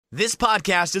This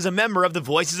podcast is a member of the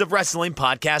Voices of Wrestling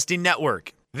Podcasting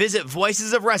Network. Visit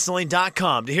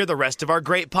voicesofwrestling.com to hear the rest of our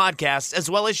great podcasts, as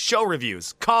well as show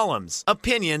reviews, columns,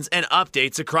 opinions, and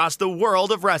updates across the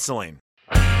world of wrestling.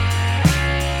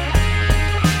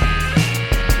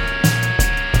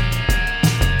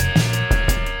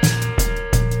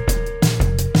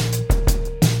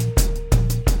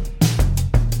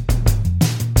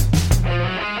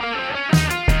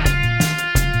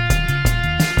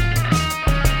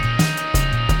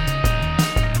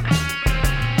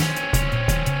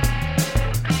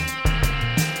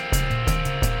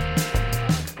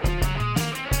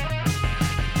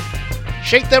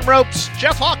 Shake them ropes.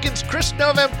 Jeff Hawkins, Chris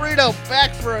Novembrino,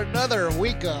 back for another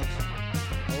week of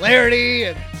hilarity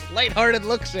and lighthearted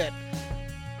looks at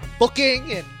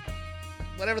booking and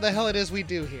whatever the hell it is we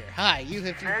do here. Hi, you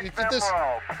have this.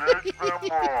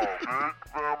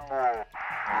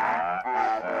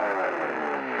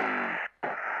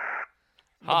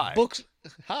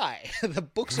 Hi. The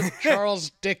books of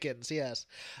Charles Dickens. Yes.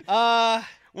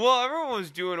 Well, everyone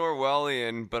was doing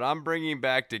Orwellian, but I'm bringing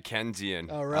back Dickensian.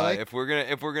 Oh, really? If we're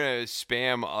gonna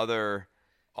spam other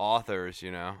authors,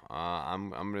 I'm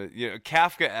gonna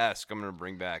Kafka-esque. I'm gonna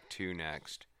bring back two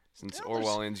next, since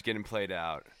Orwellian's getting played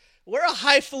out. We're a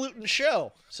highfalutin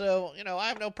show, so I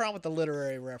have no problem with the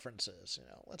literary references.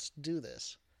 Let's do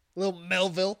this. A little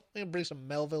Melville. We can bring some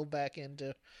Melville back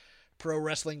into pro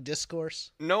wrestling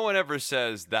discourse. No one ever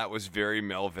says that was very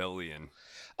Melvillian.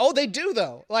 Oh, they do,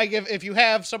 though. Like, if you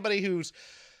have somebody who's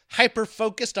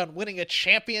hyper-focused on winning a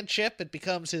championship, it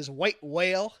becomes his white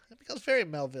whale. It becomes very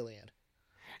Melvillian.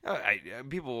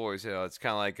 People always say it's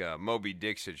kind of like a Moby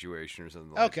Dick situation or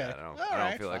something like that. I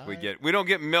don't feel like we don't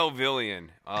get Melvillian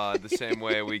the same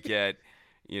way we get,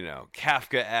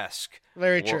 Kafka-esque.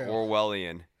 Very true.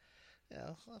 Orwellian.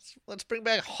 Yeah, let's bring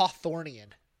back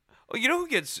Hawthornian. Well, who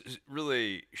gets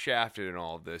really shafted in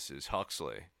all of this is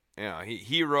Huxley.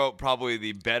 He wrote probably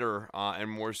the better and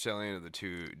more salient of the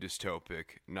two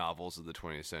dystopic novels of the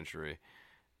 20th century.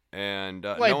 And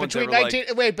between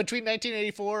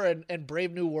 1984 and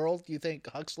Brave New World, do you think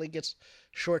Huxley gets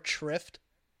short shrift?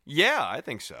 Yeah, I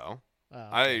think so.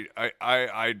 Oh, okay.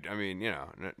 I mean,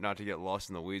 not to get lost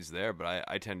in the weeds there, but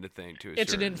I tend to think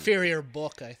it's an inferior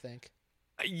book, I think.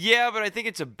 Yeah, but I think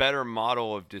it's a better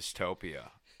model of dystopia.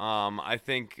 I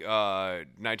think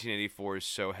 1984 is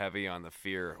so heavy on the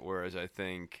fear, whereas I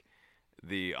think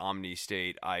the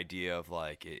omni-state idea of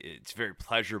it's very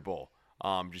pleasurable,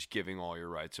 just giving all your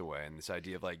rights away, and this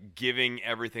idea of giving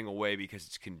everything away because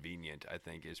it's convenient, I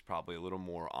think is probably a little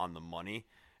more on the money,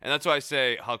 and that's why I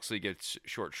say Huxley gets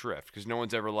short shrift, because no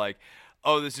one's ever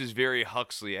oh, this is very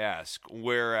Huxley-esque,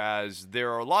 whereas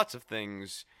there are lots of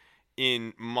things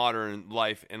in modern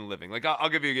life and living. I'll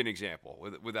give you a good example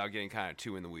without getting kind of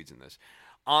too in the weeds in this.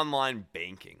 Online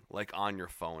banking, on your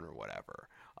phone or whatever.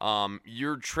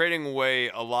 You're trading away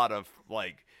a lot of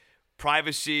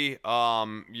privacy.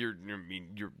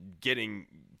 You're getting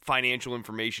financial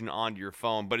information onto your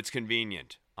phone, but it's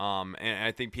convenient. And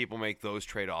I think people make those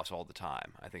trade-offs all the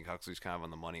time. I think Huxley's kind of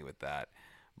on the money with that.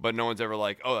 But no one's ever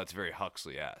oh, that's very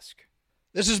Huxley-esque.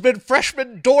 This has been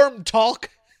Freshman Dorm Talk.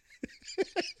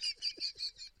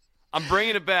 I'm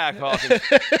bringing it back, Hawkins.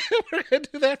 We're going to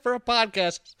do that for a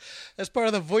podcast as part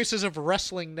of the Voices of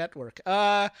Wrestling Network.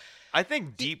 I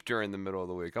think deep during the middle of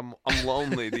the week. I'm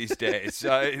lonely these days.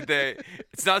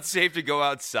 It's not safe to go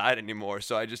outside anymore,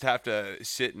 so I just have to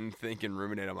sit and think and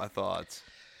ruminate on my thoughts.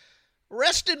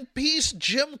 Rest in peace,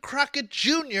 Jim Crockett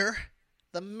Jr.,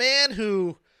 the man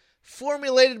who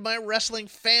formulated my wrestling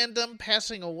fandom,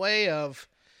 passing away of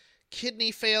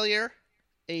kidney failure.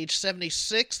 Age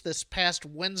 76 this past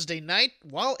Wednesday night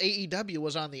while AEW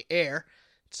was on the air.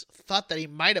 It's thought that he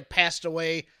might have passed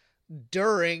away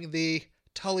during the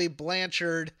Tully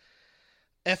Blanchard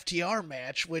FTR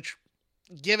match, which,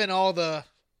 given all the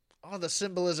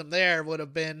symbolism there, would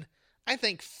have been, I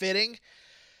think, fitting.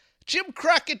 Jim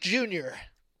Crockett Jr.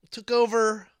 took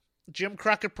over Jim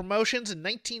Crockett Promotions in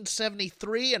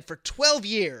 1973, and for 12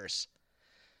 years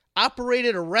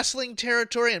operated a wrestling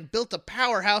territory and built a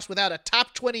powerhouse without a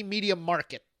top 20 media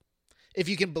market, if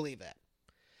you can believe that.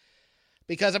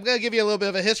 Because I'm going to give you a little bit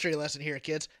of a history lesson here,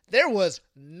 kids. There was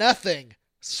nothing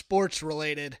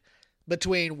sports-related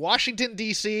between Washington,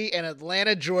 D.C. and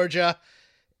Atlanta, Georgia,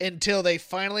 until they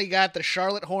finally got the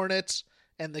Charlotte Hornets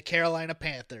and the Carolina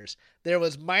Panthers. There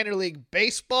was minor league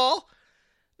baseball.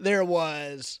 There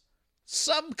was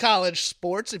some college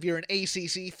sports. If you're an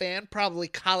ACC fan, probably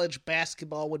college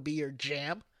basketball would be your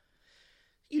jam.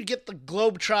 You'd get the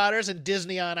Globetrotters and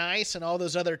Disney on Ice and all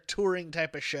those other touring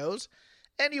type of shows.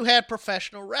 And you had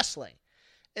professional wrestling.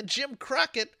 And Jim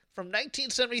Crockett from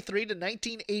 1973 to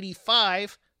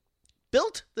 1985,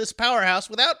 built this powerhouse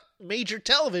without major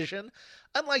television,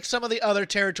 unlike some of the other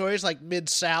territories like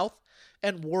Mid-South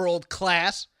and World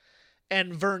Class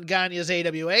and Vern Gagne's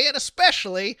AWA, and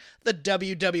especially the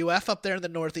WWF up there in the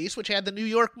Northeast, which had the New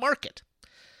York market.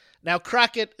 Now,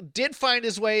 Crockett did find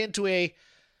his way into a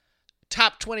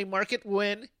top 20 market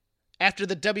when, after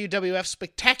the WWF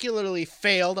spectacularly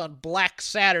failed on Black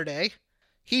Saturday,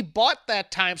 he bought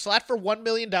that time slot for $1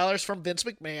 million from Vince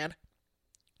McMahon,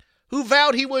 who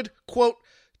vowed he would, quote,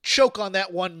 choke on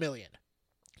that $1 million.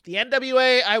 The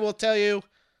NWA, I will tell you,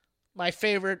 my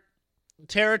favorite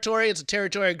territory. It's a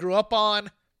territory I grew up on.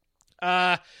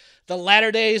 The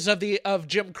latter days of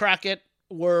Jim Crockett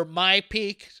were my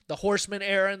peak, the Horseman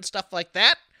era and stuff like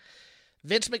that.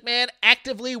 Vince McMahon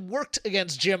actively worked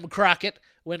against Jim Crockett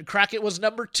when Crockett was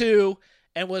number 2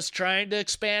 and was trying to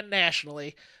expand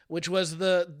nationally, which was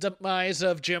the demise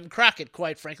of Jim Crockett,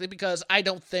 quite frankly, because I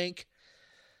don't think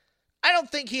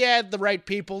he had the right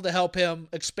people to help him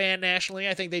expand nationally.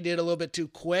 I think they did a little bit too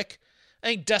quick. I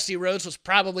think Dusty Rhodes was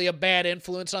probably a bad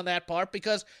influence on that part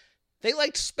because they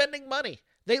liked spending money.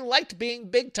 They liked being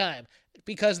big time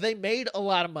because they made a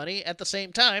lot of money at the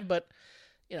same time, but,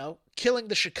 you know, killing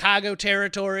the Chicago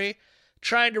territory,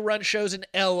 trying to run shows in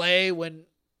LA when,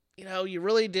 you know, you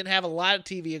really didn't have a lot of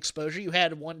TV exposure. You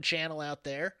had one channel out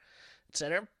there,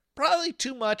 etc. Probably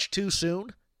too much too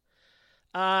soon.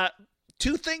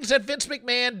 Two things that Vince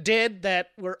McMahon did that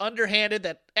were underhanded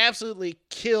that absolutely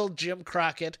killed Jim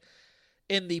Crockett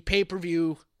in the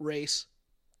pay-per-view race.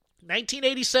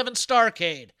 1987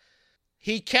 Starrcade.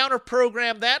 He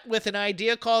counter-programmed that with an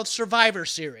idea called Survivor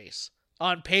Series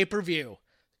on pay-per-view.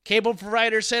 Cable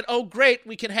provider said, oh great,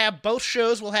 we can have both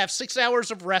shows. We'll have 6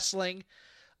 hours of wrestling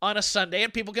on a Sunday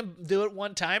and people can do it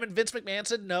one time. And Vince McMahon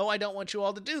said, no, I don't want you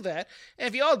all to do that. And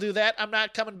if you all do that, I'm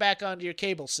not coming back onto your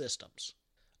cable systems.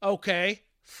 Okay,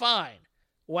 fine.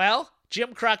 Well,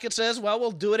 Jim Crockett says, well,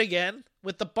 we'll do it again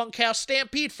with the Bunkhouse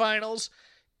Stampede Finals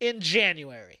in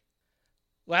January.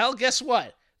 Well, guess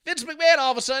what? Vince McMahon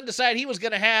all of a sudden decided he was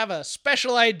going to have a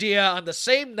special idea on the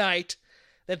same night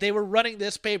that they were running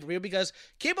this pay-per-view because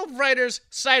cable providers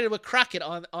sided with Crockett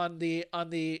on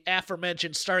the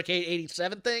aforementioned Starrcade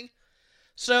 87 thing.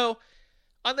 So,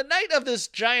 on the night of this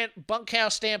giant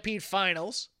Bunkhouse Stampede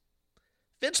Finals,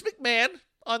 Vince McMahon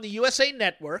on the USA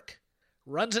Network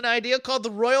runs an idea called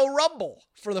the Royal Rumble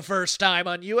for the first time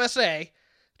on USA,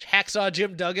 which Hacksaw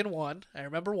Jim Duggan won. I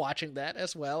remember watching that,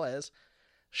 as well as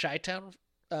Chi-Town,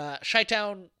 I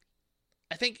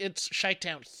think it's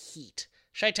Chi-Town Heat.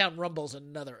 Chi-Town Rumble's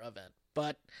another event.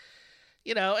 But,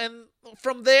 you know, and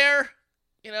from there,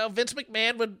 you know, Vince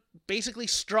McMahon would basically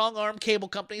strong-arm cable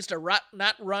companies to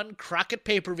not run Crockett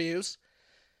pay-per-views.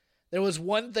 There was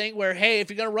one thing where, hey, if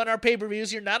you're going to run our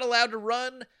pay-per-views, you're not allowed to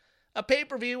run a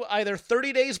pay-per-view either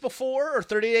 30 days before or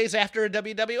 30 days after a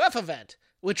WWF event,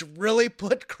 which really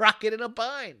put Crockett in a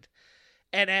bind.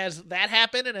 And as that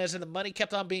happened, and as the money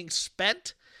kept on being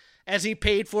spent, as he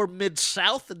paid for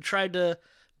Mid-South and tried to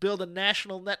build a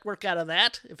national network out of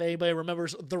that, if anybody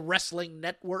remembers the Wrestling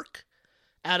Network,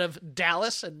 out of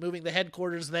Dallas and moving the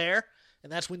headquarters there,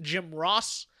 and that's when Jim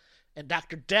Ross and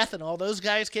Dr. Death and all those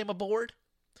guys came aboard.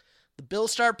 The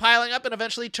bills started piling up, and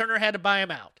eventually Turner had to buy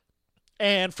him out.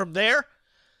 And from there,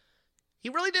 he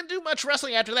really didn't do much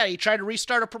wrestling after that. He tried to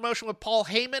restart a promotion with Paul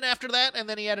Heyman after that, and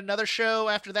then he had another show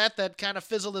after that that kind of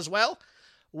fizzled as well.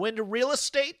 Went to real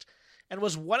estate, and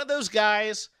was one of those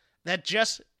guys that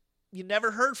just, you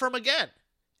never heard from again.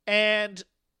 And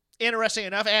interesting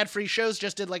enough, ad-free shows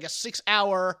just did like a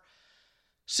 6-hour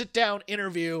sit-down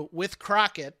interview with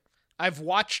Crockett. I've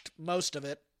watched most of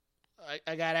it.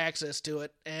 I got access to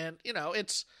it, and, you know,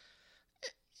 it's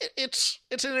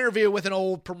an interview with an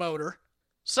old promoter.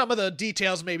 Some of the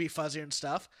details may be fuzzier and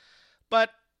stuff, but,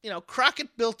 you know,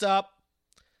 Crockett built up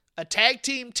a tag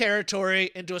team territory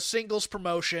into a singles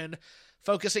promotion,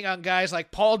 focusing on guys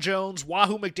like Paul Jones,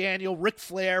 Wahoo McDaniel, Ric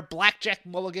Flair, Blackjack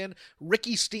Mulligan,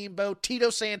 Ricky Steamboat, Tito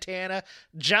Santana,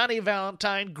 Johnny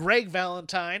Valentine, Greg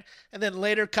Valentine, and then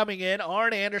later coming in,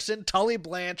 Arn Anderson, Tully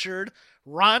Blanchard,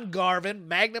 Ron Garvin,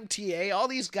 Magnum TA, all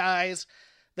these guys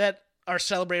that are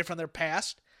celebrated from their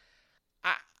past.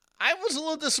 I was a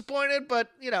little disappointed, but,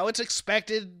 you know, it's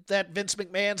expected that Vince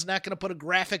McMahon's not going to put a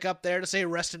graphic up there to say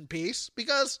rest in peace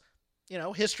because, you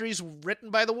know, history's written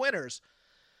by the winners.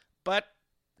 But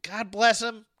God bless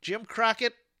him, Jim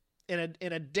Crockett, in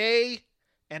a day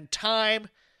and time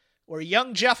where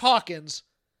young Jeff Hawkins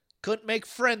couldn't make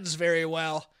friends very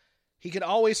well. He could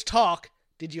always talk.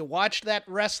 Did you watch that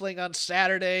wrestling on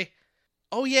Saturday?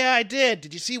 Oh, yeah, I did.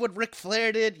 Did you see what Ric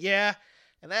Flair did? Yeah.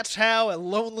 And that's how a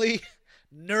lonely,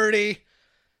 nerdy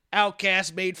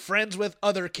outcast made friends with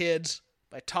other kids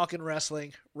by talking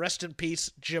wrestling. Rest in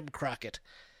peace, Jim Crockett.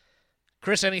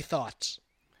 Chris, any thoughts?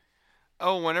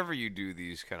 Oh, whenever you do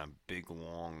these kind of big,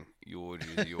 long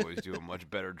eulogies, you always do a much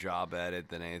better job at it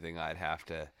than anything I'd have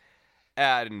to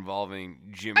add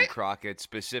involving Jim Crockett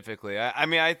specifically.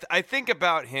 I think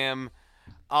about him,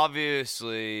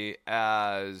 obviously,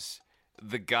 as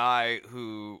the guy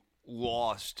who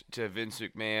lost to Vince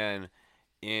McMahon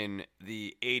in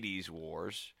the 80s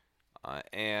wars.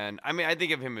 And I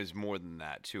think of him as more than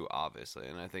that too, obviously.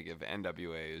 And I think of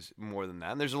NWA as more than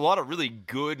that. And there's a lot of really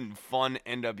good and fun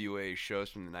NWA shows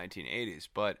from the 1980s.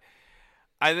 But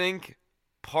I think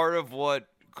part of what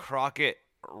Crockett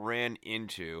ran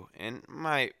into, and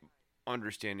my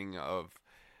understanding of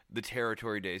the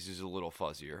territory days is a little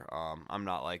fuzzier. I'm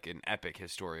not like an epic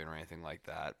historian or anything like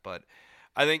that. But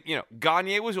I think,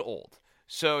 Gagne was old.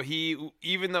 So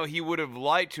even though he would have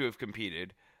liked to have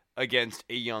competed against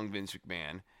a young Vince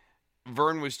McMahon,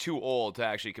 Vern was too old to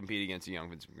actually compete against a young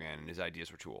Vince McMahon, and his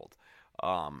ideas were too old.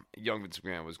 Young Vince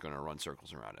McMahon was going to run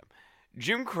circles around him.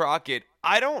 Jim Crockett,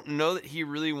 I don't know that he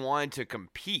really wanted to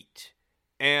compete,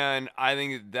 and I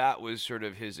think that was sort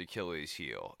of his Achilles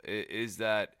heel, is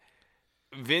that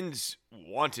Vince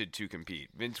wanted to compete.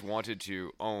 Vince wanted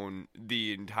to own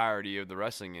the entirety of the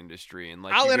wrestling industry. And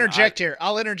I'll interject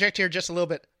here just a little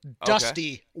bit.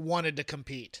 Dusty wanted to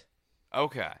compete.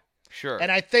 Okay, sure.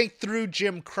 And I think through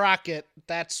Jim Crockett,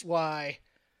 that's why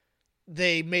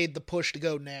they made the push to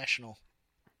go national.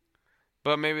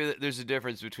 But maybe there's a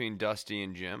difference between Dusty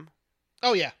and Jim.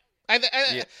 Oh, yeah.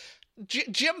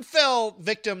 Jim fell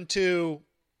victim to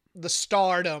the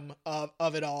stardom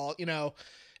of it all,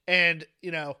 And,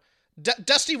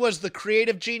 Dusty was the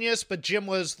creative genius, but Jim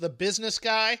was the business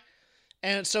guy.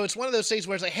 And so it's one of those things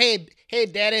where it's like, hey,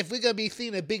 Daddy, if we're going to be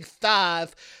seeing a big stars,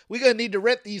 we're going to need to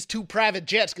rent these 2 private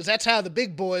jets because that's how the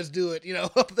big boys do it,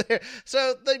 up there.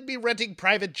 So they'd be renting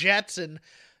private jets and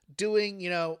doing,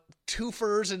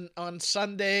 twofers on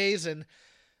Sundays and,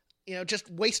 just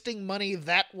wasting money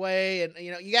that way. And,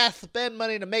 you got to spend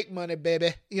money to make money,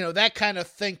 baby. That kind of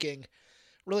thinking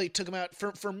really took him out.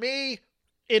 For me,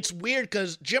 it's weird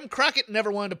because Jim Crockett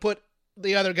never wanted to put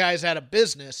the other guys out of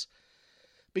business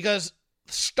because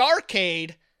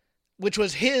Starrcade, which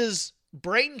was his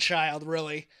brainchild,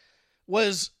 really,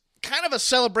 was kind of a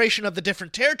celebration of the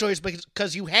different territories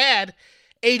because you had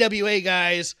AWA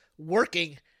guys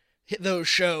working those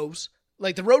shows.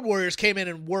 Like the Road Warriors came in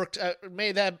and worked. I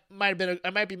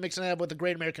might be mixing that up with the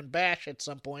Great American Bash at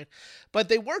some point, but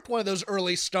they worked one of those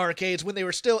early Starrcades when they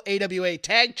were still AWA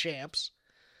tag champs.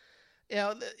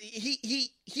 He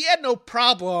had no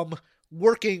problem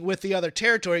working with the other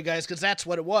territory guys because that's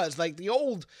what it was. Like the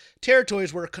old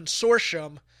territories were a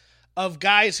consortium of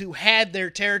guys who had their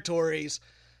territories,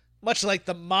 much like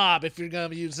the mob, if you're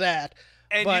going to use that.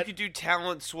 And you could do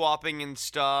talent swapping and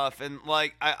stuff. And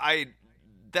like,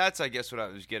 that's, I guess, what I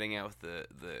was getting at with the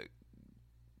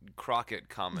Crockett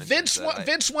comment. Vince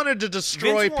wanted to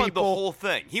destroy Vince wanted people. The whole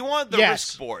thing. He wanted the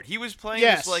risk board. He was playing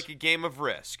this like a game of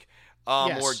Risk,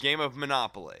 or a game of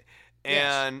Monopoly.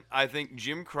 And I think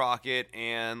Jim Crockett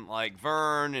and like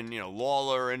Vern and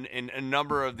Lawler and a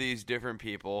number of these different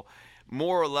people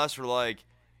more or less were like,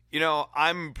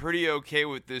 I'm pretty okay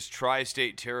with this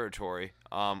tri-state territory.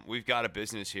 We've got a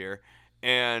business here.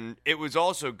 And it was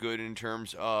also good in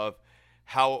terms of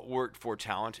how it worked for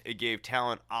talent. It gave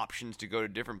talent options to go to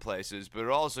different places, but it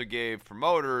also gave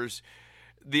promoters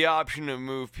the option to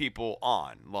move people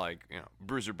on. Like,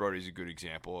 Bruiser Brody's a good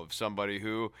example of somebody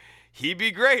who he'd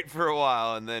be great for a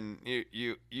while, and then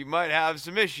you might have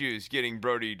some issues getting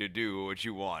Brody to do what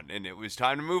you want, and it was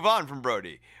time to move on from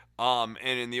Brody. And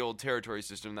in the old territory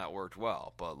system, that worked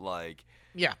well. But like,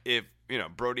 if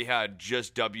Brody had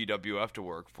just WWF to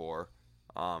work for,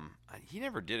 he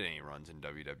never did any runs in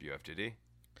WWF, did he?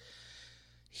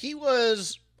 He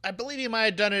was, I believe, he might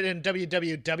have done it in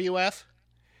WWF.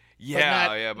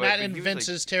 But not in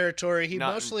Vince's territory. He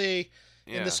mostly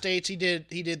in the States. He did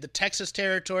the Texas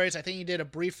territories. I think he did a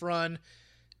brief run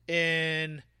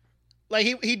in, like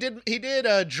he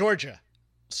did Georgia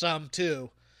some too,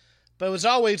 but it was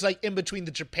always like in between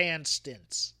the Japan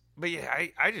stints. But yeah,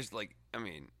 I just like,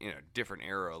 different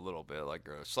era a little bit, like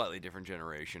a slightly different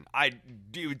generation.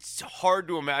 It's hard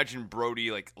to imagine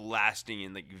Brody like lasting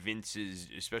in like Vince's,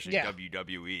 especially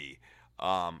WWE.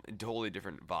 Totally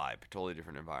different vibe, totally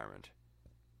different environment.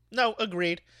 No,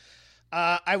 agreed.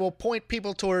 I will point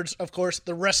people towards, of course,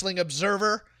 the Wrestling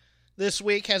Observer this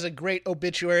week has a great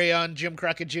obituary on Jim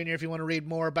Crockett Jr. if you want to read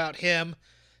more about him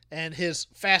and his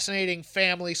fascinating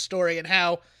family story and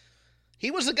how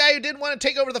he was the guy who didn't want to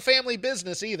take over the family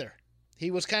business either. He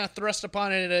was kind of thrust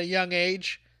upon it at a young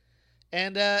age,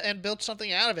 and built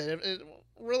something out of it. It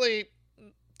really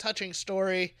touching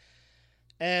story.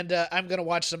 And I'm going to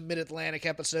watch some Mid-Atlantic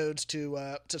episodes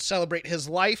to celebrate his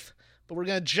life. But we're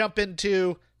going to jump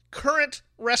into current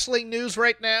wrestling news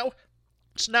right now.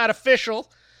 It's not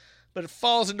official, but it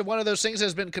falls into one of those things that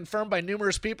has been confirmed by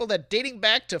numerous people that dating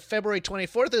back to February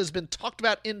 24th, it has been talked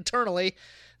about internally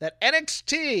that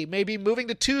NXT may be moving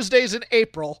to Tuesdays in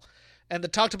April, and the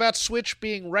talked about switch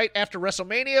being right after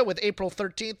WrestleMania, with April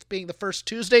 13th being the first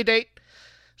Tuesday date.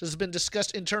 This has been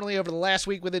discussed internally over the last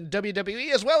week within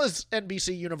WWE as well as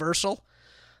NBC Universal.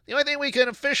 The only thing we can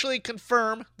officially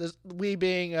confirm, we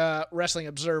being Wrestling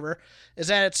Observer, is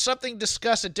that it's something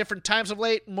discussed at different times of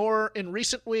late, more in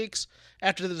recent weeks,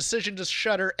 after the decision to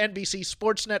shutter NBC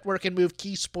Sports Network and move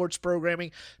key sports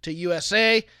programming to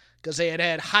USA, because they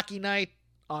had Hockey Night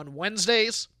on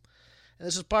Wednesdays. And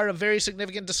this is part of very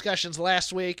significant discussions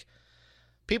last week.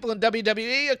 People in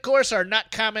WWE, of course, are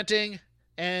not commenting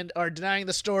and are denying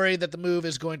the story that the move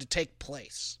is going to take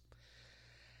place.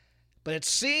 But it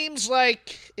seems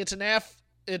like it's an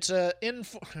aforementioned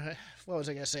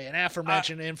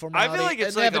informality. I feel like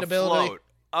it's inevitability. like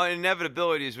a float.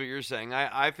 Inevitability is what you're saying.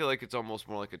 I feel like it's almost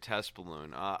more like a test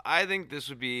balloon. I think this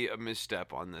would be a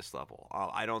misstep on this level.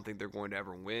 I don't think they're going to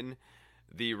ever win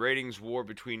the ratings war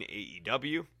between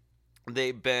AEW.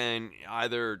 They've been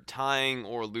either tying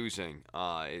or losing.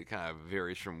 It kind of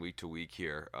varies from week to week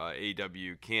here.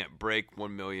 AEW can't break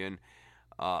 1 million,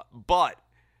 but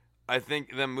I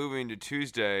think them moving to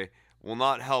Tuesday will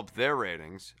not help their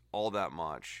ratings all that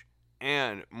much.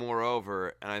 And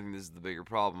moreover, and I think this is the bigger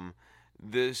problem,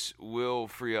 this will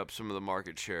free up some of the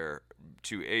market share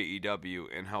to AEW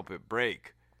and help it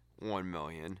break 1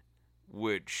 million,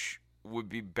 which would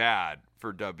be bad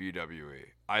for WWE.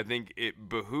 I think it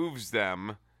behooves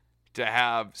them to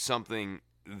have something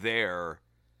there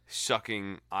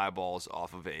sucking eyeballs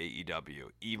off of AEW,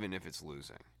 even if it's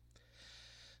losing.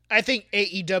 I think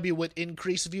AEW would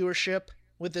increase viewership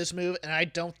with this move, and I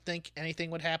don't think anything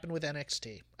would happen with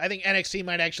NXT. I think NXT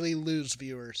might actually lose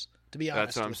viewers, to be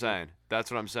honest. That's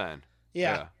what I'm saying.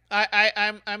 Yeah.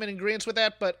 I'm in agreement with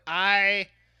that, but I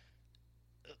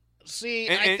think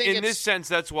in this sense,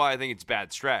 that's why I think it's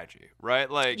bad strategy, right?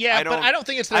 Like, yeah, but I don't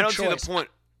think it's their choice. I don't see the point.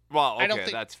 Well,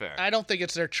 okay, that's fair. I don't think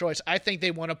it's their choice. I think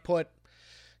they want to put,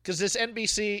 because this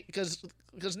NBC,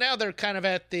 because now they're kind of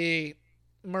at the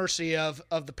mercy of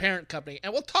the parent company,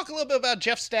 and we'll talk a little bit about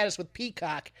Jeff's status with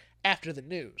Peacock after the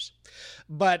news.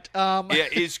 But yeah,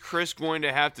 is Chris going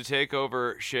to have to take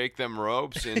over, shake them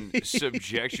ropes, and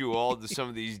subject you all to some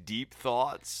of these deep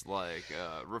thoughts, like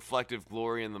reflective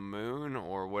glory in the moon,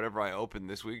 or whatever I opened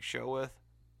this week's show with?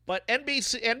 But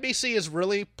NBC is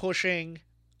really pushing.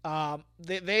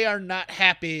 They are not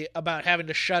happy about having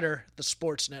to shutter the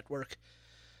sports network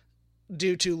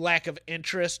due to lack of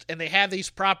interest, and they have these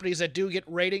properties that do get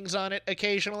ratings on it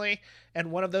occasionally,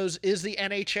 and one of those is the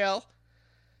NHL,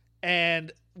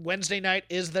 and Wednesday night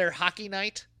is their hockey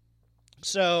night.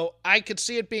 So I could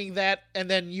see it being that, and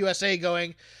then USA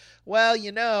going, well,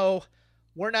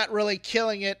 we're not really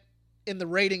killing it in the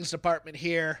ratings department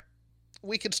here.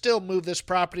 We could still move this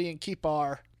property and keep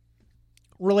our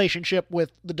relationship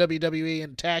with the WWE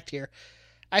intact here.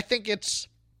 I think it's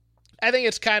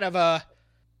kind of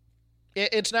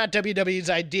it's not WWE's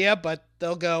idea, but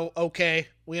they'll go, okay,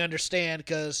 we understand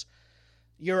because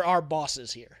you're our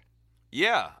bosses here.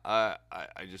 Yeah, I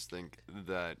just think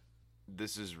that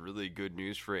this is really good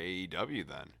news for AEW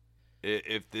then.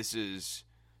 If this is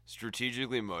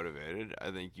strategically motivated,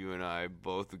 I think you and I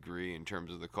both agree in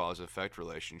terms of the cause-effect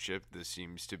relationship. This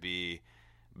seems to be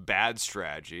bad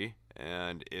strategy.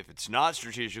 And if it's not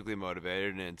strategically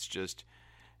motivated and it's just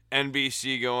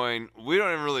NBC going, we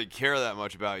don't even really care that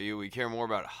much about you. We care more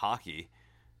about hockey.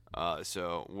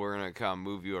 So we're going to kind of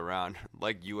move you around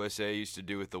like USA used to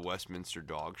do with the Westminster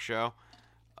Dog Show.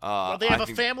 Well, they have a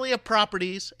family of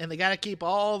properties, and they got to keep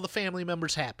all the family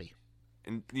members happy.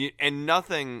 And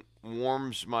nothing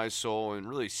warms my soul and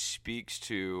really speaks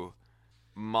to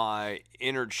my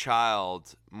inner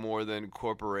child more than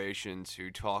corporations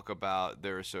who talk about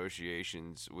their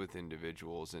associations with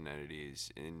individuals and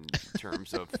entities in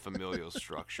terms of familial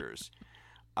structures.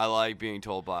 I like being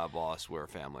told by a boss we're a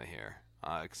family here,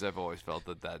 because I've always felt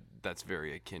that's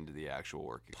very akin to the actual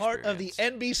work experience. Part of the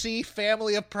NBC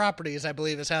family of properties, I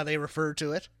believe, is how they refer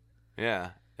to it. Yeah,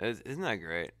 isn't that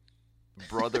great?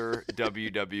 Brother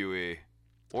WWE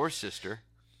or sister.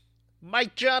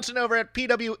 Mike Johnson over at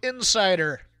PW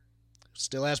Insider,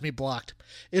 still has me blocked,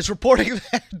 is reporting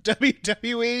that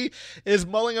WWE is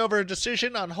mulling over a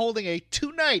decision on holding a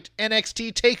 2-night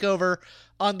NXT takeover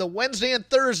on the Wednesday and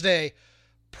Thursday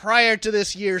prior to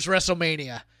this year's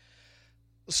WrestleMania.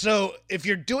 So if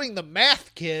you're doing the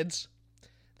math, kids,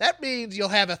 that means you'll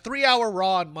have a 3-hour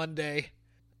Raw on Monday,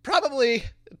 probably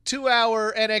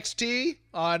 2-hour NXT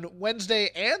on Wednesday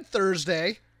and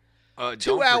Thursday. Don't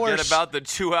forget about the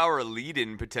 2-hour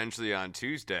lead-in potentially on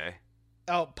Tuesday.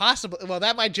 Oh, possibly. Well,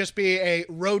 that might just be a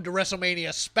Road to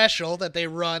WrestleMania special that they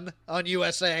run on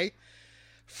USA.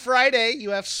 Friday,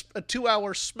 you have a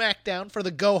 2-hour SmackDown for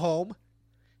the go-home.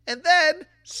 And then,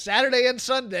 Saturday and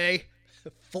Sunday,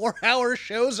 4-hour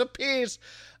shows apiece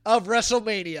of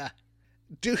WrestleMania.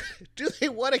 Do they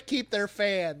want to keep their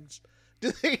fans?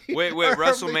 Wait,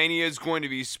 WrestleMania is going to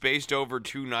be spaced over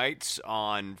 2 nights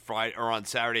on Friday or on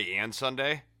Saturday and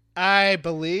Sunday? I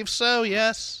believe so,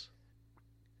 yes.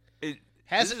 It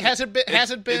has not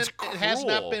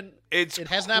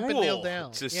been nailed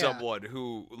down to someone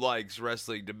who likes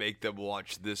wrestling to make them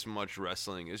watch this much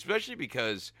wrestling, especially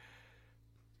because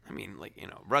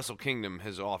Wrestle Kingdom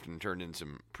has often turned in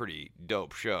some pretty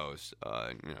dope shows,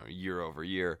 year over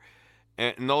year.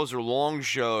 And those are long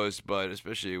shows, but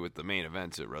especially with the main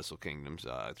events at Wrestle Kingdoms,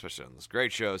 especially on those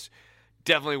great shows,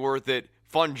 definitely worth it.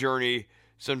 Fun journey.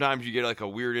 Sometimes you get like a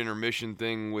weird intermission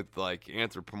thing with like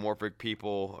anthropomorphic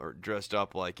people or dressed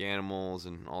up like animals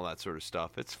and all that sort of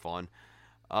stuff. It's fun.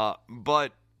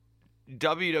 But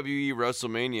WWE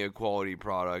WrestleMania quality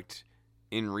product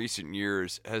in recent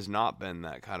years has not been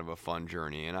that kind of a fun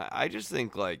journey. And I just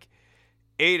think like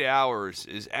 8 hours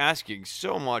is asking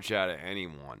so much out of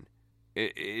anyone.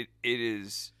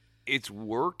 It's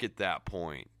work at that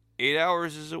point. 8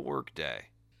 hours is a work day.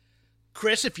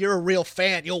 Chris, if you're a real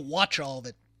fan, you'll watch all of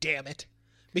it, damn it.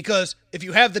 Because if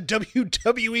you have the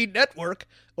WWE Network,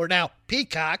 or now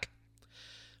Peacock,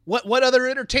 what other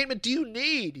entertainment do you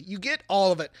need? You get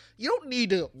all of it. You don't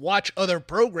need to watch other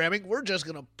programming. We're just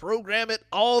going to program it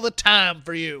all the time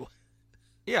for you.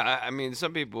 Yeah, I mean,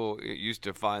 some people used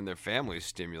to find their families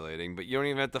stimulating, but you don't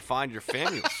even have to find your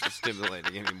family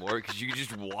stimulating anymore because you can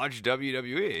just watch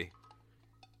WWE.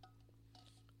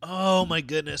 Oh, my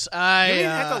goodness. You don't even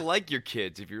have to like your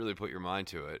kids if you really put your mind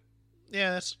to it.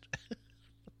 Yeah,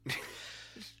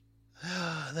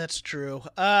 that's true.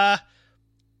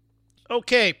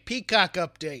 Okay, Peacock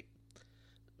update.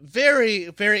 Very,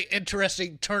 very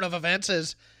interesting turn of events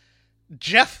as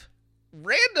Jeff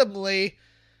randomly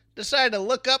decided to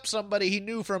look up somebody he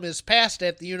knew from his past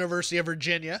at the University of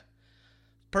Virginia.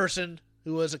 Person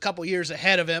who was a couple years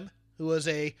ahead of him, who was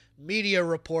a media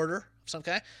reporter of some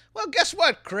kind. Well, guess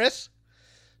what, Chris?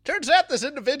 Turns out this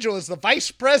individual is the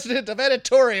vice president of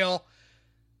editorial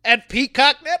at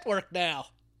Peacock Network now.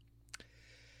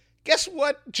 Guess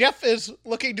what Jeff is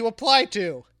looking to apply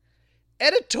to?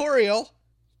 Editorial,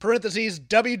 parentheses,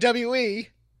 WWE,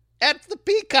 at the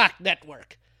Peacock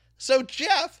Network. So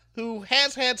Jeff, who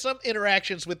has had some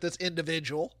interactions with this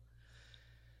individual,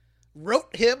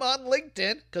 wrote him on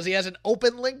LinkedIn, because he has an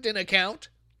open LinkedIn account,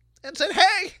 and said,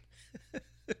 hey,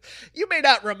 you may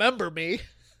not remember me,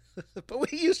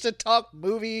 but we used to talk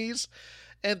movies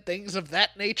and things of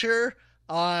that nature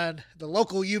on the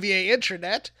local UVA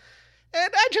intranet, and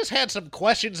I just had some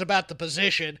questions about the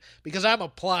position because I'm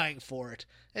applying for it,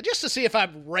 and just to see if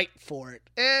I'm right for it.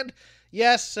 And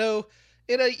yes, so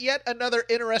in a yet another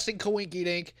interesting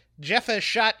coinky-dink, Jeff has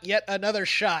shot yet another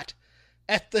shot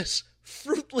at this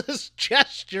fruitless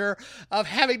gesture of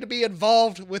having to be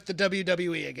involved with the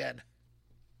WWE again.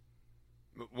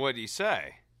 What did he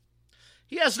say?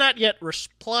 He has not yet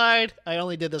replied. I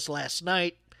only did this last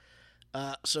night,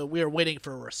 so we are waiting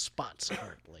for a response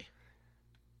currently.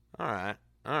 All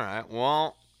right.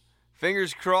 Well,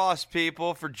 fingers crossed,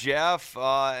 people, for Jeff,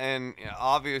 and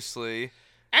obviously...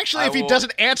 Actually, if he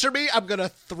doesn't answer me, I'm going to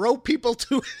throw people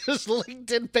to his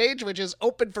LinkedIn page, which is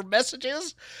open for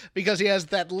messages, because he has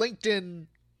that LinkedIn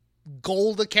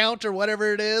Gold account or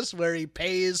whatever it is, where he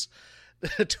pays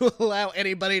to allow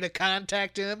anybody to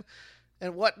contact him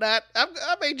and whatnot.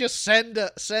 I may just send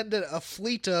a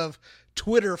fleet of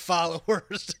Twitter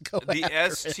followers to go the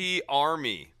after ST him.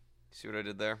 Army. See what I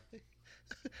did there?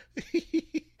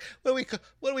 What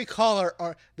do we call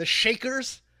our the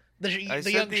Shakers? The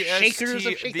young Shakers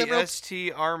of Shake Them Ropes?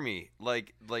 ST Army.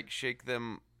 Like Shake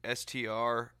Them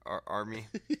STR Army.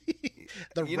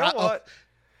 You know what?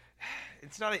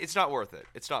 It's not worth it.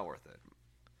 It's not worth it.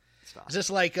 It's not. Is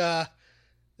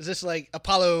this like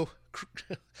Apollo?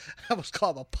 I almost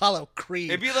call him Apollo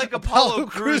Creed. It'd be like Apollo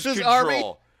Cruise Control.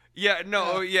 Army. Yeah,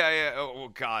 no, yeah.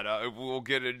 Oh God, we'll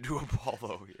get into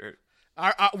Apollo here.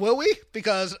 Will we?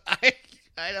 Because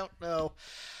I don't know.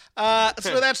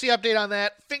 So that's the update on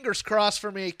that. Fingers crossed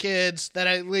for me, kids, that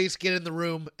I at least get in the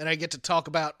room and I get to talk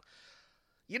about,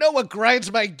 you know what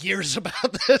grinds my gears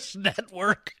about this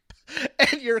network?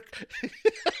 And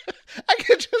I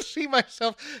could just see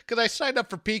myself, because I signed up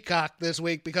for Peacock this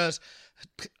week because,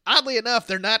 oddly enough,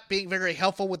 they're not being very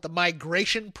helpful with the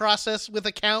migration process with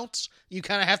accounts. You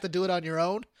kind of have to do it on your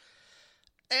own.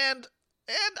 And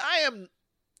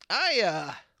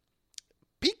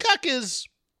Peacock is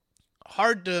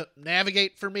hard to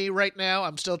navigate for me right now.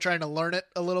 I'm still trying to learn it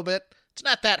a little bit. It's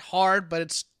not that hard, but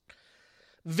it's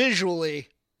visually,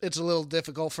 it's a little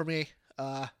difficult for me.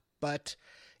 But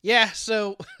yeah,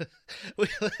 so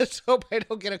let's hope I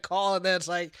don't get a call and then it's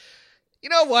like, you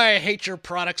know why I hate your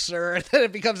product, sir? And then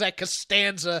it becomes that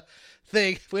Costanza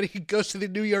thing when he goes to the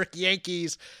New York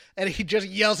Yankees and he just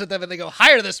yells at them and they go,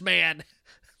 hire this man.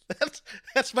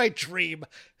 That's my dream.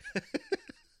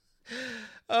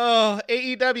 Oh,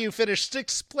 AEW finished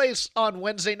 6th place on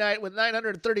Wednesday night with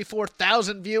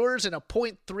 934,000 viewers and a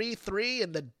 .33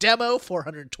 in the demo,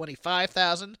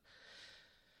 425,000.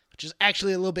 Which is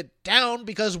actually a little bit down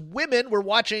because women were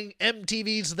watching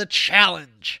MTV's The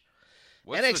Challenge.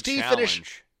 What's NXT the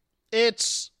challenge?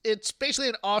 It's basically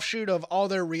an offshoot of all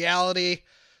their reality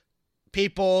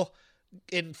people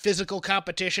in physical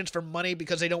competitions for money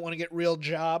because they don't want to get real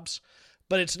jobs.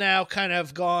 But it's now kind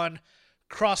of gone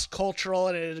cross-cultural,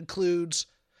 and it includes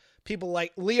people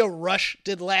like Leo Rush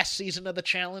did last season of The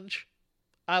Challenge,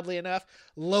 oddly enough.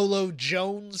 Lolo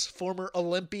Jones, former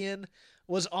Olympian,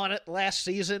 was on it last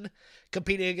season,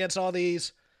 competing against all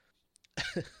these,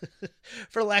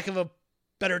 for lack of a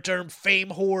better term, fame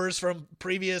whores from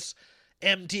previous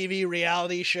MTV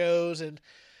reality shows. And,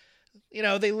 you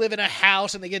know, they live in a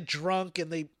house and they get drunk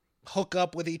and they hook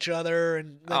up with each other.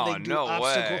 And then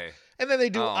they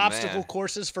do obstacle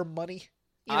courses for money.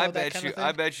 You know,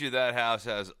 I bet you that house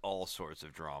has all sorts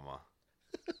of drama.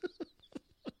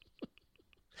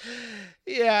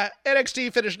 Yeah,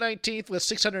 NXT finished 19th with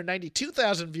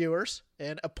 692,000 viewers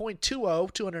and a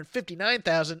 .20,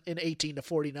 259,000 in 18 to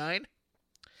 49.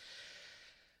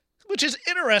 Which is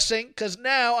interesting because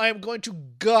now I am going to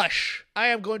gush. I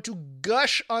am going to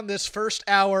gush on this first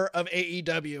hour of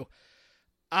AEW.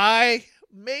 I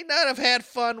may not have had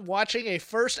fun watching a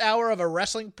first hour of a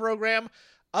wrestling program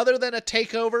other than a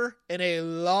takeover in a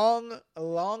long,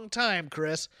 long time,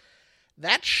 Chris.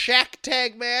 That Shaq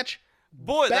tag match,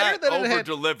 boy, that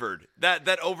over-delivered.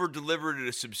 That over-delivered in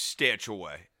a substantial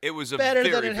way. It was a very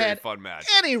fun match.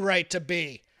 Any right to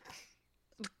be.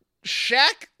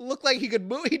 Shaq looked like he could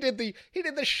move. He did the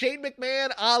Shane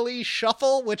McMahon Ali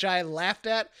shuffle, which I laughed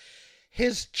at.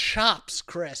 His chops,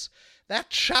 Chris. That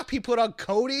chop he put on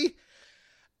Cody.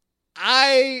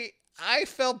 I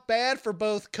felt bad for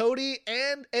both Cody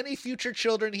and any future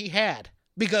children he had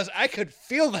because I could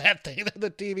feel that thing,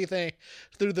 the TV thing,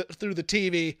 through the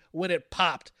TV when it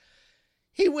popped.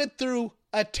 He went through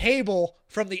a table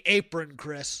from the apron,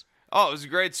 Chris. Oh, it was a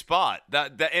great spot.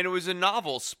 And it was a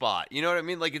novel spot. You know what I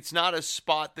mean? Like, it's not a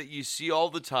spot that you see all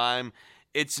the time.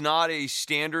 It's not a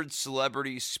standard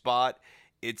celebrity spot.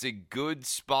 It's a good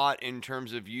spot in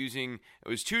terms of using, it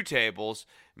was 2 tables,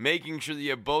 making sure that you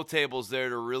have both tables there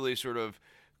to really sort of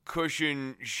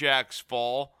cushion Shaq's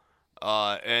fall.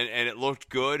 And it looked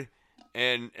good.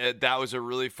 And that was a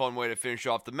really fun way to finish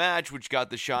off the match, which got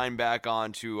the shine back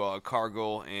onto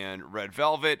Cargill and Red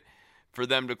Velvet for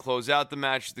them to close out the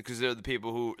match because they're the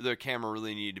people who their camera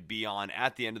really needed to be on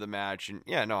at the end of the match. And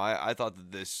yeah, no, I thought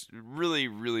that this really,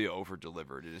 really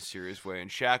over-delivered in a serious way.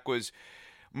 And Shaq was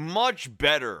much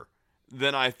better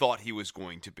than I thought he was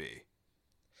going to be.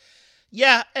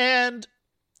 Yeah, and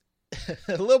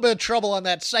a little bit of trouble on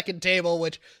that second table,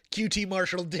 which QT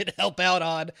Marshall did help out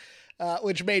on,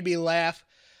 which made me laugh.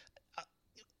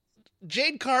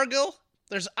 Jade Cargill,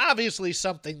 there's obviously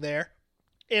something there.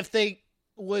 If they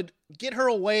would get her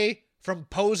away from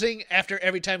posing after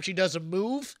every time she does a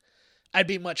move, I'd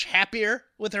be much happier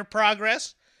with her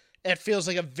progress. It feels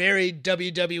like a very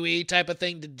WWE type of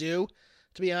thing to do,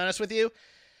 to be honest with you.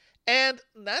 And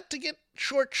not to get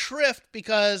short shrift,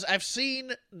 because I've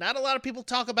seen not a lot of people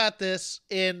talk about this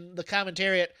in the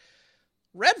commentariat.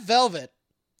 Red Velvet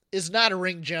is not a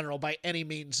ring general by any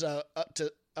means of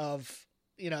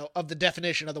the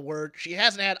definition of the word. She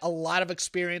hasn't had a lot of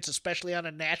experience, especially on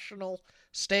a national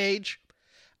stage.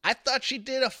 I thought she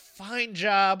did a fine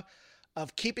job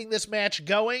of keeping this match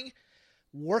going,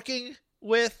 working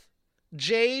with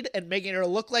Jade and making her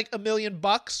look like $1 million.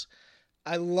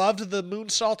 I loved the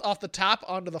moonsault off the top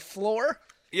onto the floor.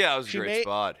 Yeah, it was a great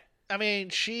spot. I mean,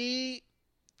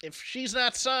 if she's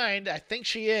not signed, I think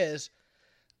she is.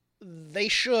 They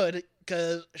should,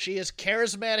 because she is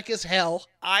charismatic as hell.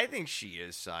 I think she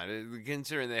is signed,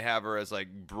 considering they have her as like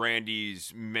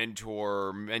Brandy's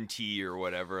mentor, mentee, or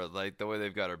whatever. Like the way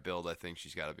they've got her billed, I think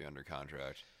she's got to be under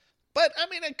contract. But I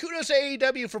mean, kudos to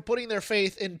AEW for putting their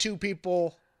faith in 2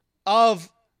 people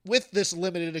with this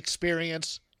limited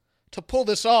experience to pull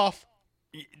this off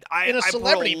in a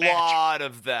celebrity match. I put a match. lot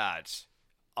of that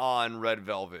on Red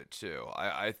Velvet too.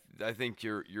 I think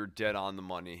you're dead on the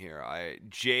money here. I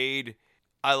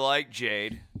like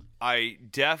Jade. I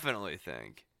definitely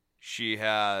think she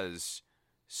has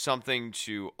something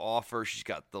to offer. She's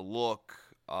got the look.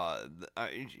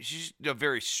 She's a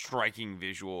very striking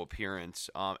visual appearance,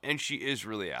 and she is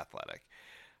really athletic.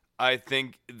 I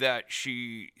think that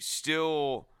she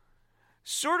still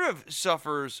sort of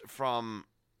suffers from,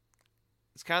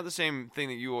 it's kind of the same thing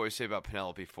that you always say about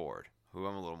Penelope Ford, who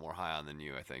I'm a little more high on than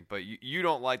you, I think. But you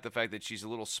don't like the fact that she's a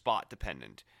little spot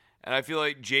dependent. And I feel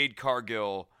like Jade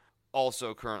Cargill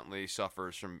also currently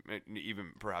suffers from,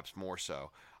 even perhaps more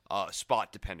so,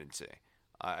 spot dependency.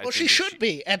 Well, she should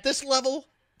be. At this level,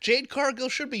 Jade Cargill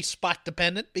should be spot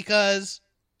dependent because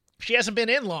she hasn't been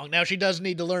in long. Now, she does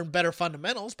need to learn better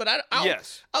fundamentals, but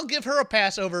I'll give her a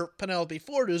pass over Penelope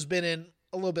Ford, who's been in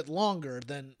a little bit longer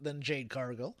than Jade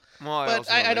Cargill. Well,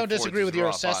 but I don't disagree with your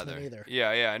assessment either.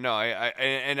 Yeah,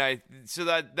 no, so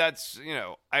that's,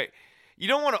 you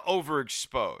don't want to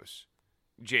overexpose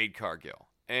Jade Cargill.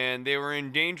 And they were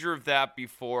in danger of that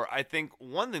before. I think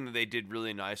one thing that they did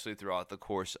really nicely throughout the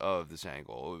course of this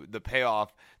angle, the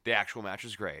payoff, the actual match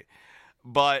was great.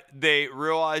 But they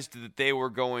realized that they were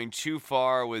going too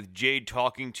far with Jade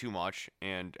talking too much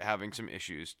and having some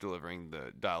issues delivering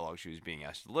the dialogue she was being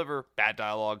asked to deliver. Bad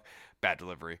dialogue, bad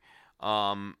delivery.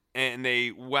 And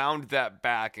they wound that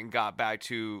back and got back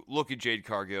to, look at Jade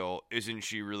Cargill. Isn't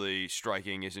she really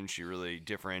striking? Isn't she really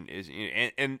different?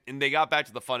 And they got back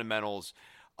to the fundamentals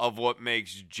of what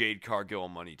makes Jade Cargill a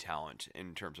money talent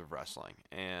in terms of wrestling.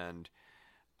 And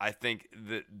I think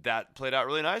that played out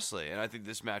really nicely. And I think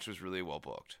this match was really well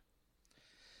booked.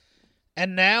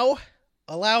 And now,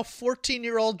 allow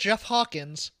 14-year-old Jeff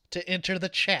Hawkins to enter the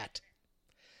chat.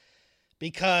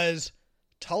 Because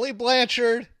Tully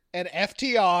Blanchard and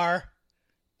FTR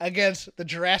against the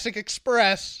Jurassic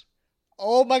Express.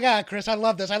 Oh my God, Chris, I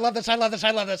love this. I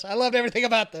loved everything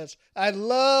about this. I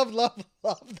love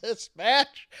this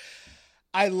match.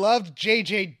 I loved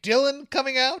J.J. Dillon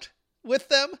coming out with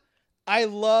them. I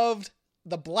loved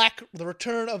the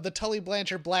return of the Tully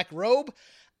Blanchard black robe.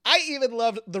 I even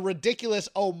loved the ridiculous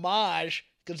homage,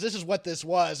 because this is what this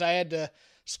was. I had to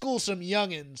school some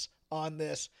youngins on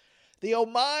this. The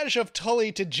homage of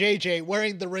Tully to JJ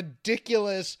wearing the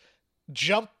ridiculous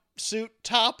jumpsuit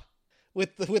top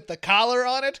with the collar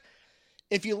on it.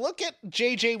 If you look at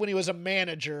JJ when he was a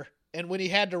manager and when he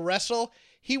had to wrestle,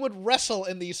 he would wrestle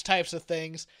in these types of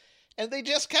things. And they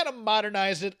just kind of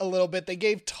modernized it a little bit. They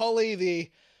gave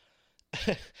Tully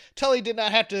Tully did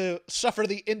not have to suffer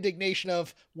the indignation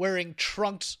of wearing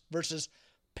trunks versus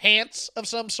pants of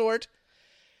some sort.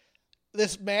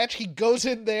 This match, he goes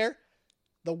in there.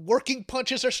 The working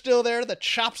punches are still there. The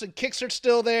chops and kicks are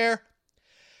still there.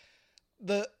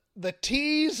 The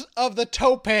tease of the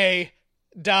tope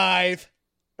dive,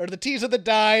 or the tease of the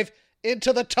dive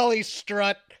into the Tully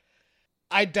strut.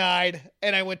 I died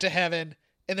and I went to heaven.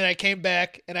 And then I came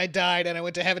back and I died and I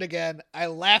went to heaven again. I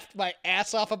laughed my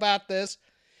ass off about this.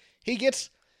 He gets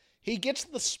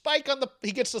the spike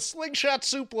he gets the slingshot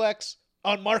suplex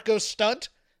on Marco's stunt.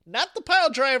 Not the pile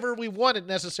driver we wanted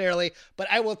necessarily, but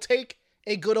I will take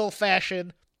a good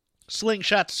old-fashioned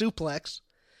slingshot suplex.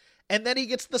 And then he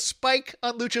gets the spike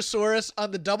on Luchasaurus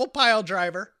on the double pile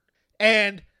driver.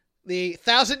 And the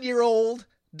 1,000-year-old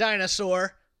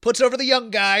dinosaur puts over the young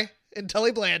guy in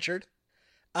Tully Blanchard.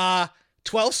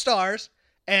 12 stars.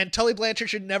 And Tully Blanchard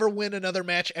should never win another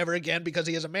match ever again because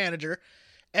he is a manager.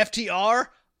 FTR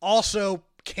also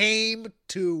came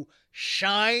to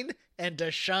shine and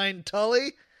to shine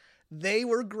Tully. They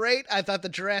were great. I thought the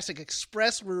Jurassic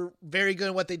Express were very good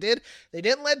in what they did. They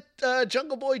didn't let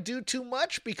Jungle Boy do too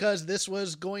much because this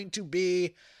was going to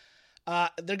be...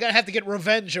 they're going to have to get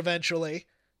revenge eventually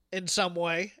in some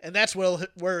way. And that's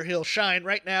where he'll shine.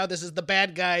 Right now, this is the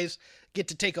bad guys get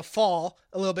to take a fall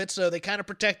a little bit. So they kind of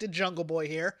protected Jungle Boy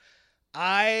here.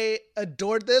 I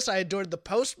adored this. I adored the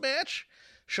post-match.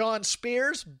 Shawn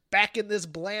Spears back in this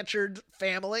Blanchard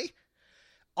family.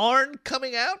 Arn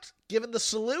coming out, giving the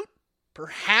salute.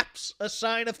 Perhaps a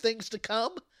sign of things to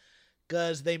come,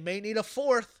 because they may need a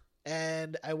fourth,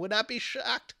 and I would not be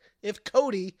shocked if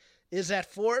Cody is that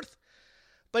fourth.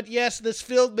 But yes, this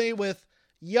filled me with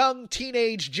young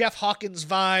teenage Jeff Hawkins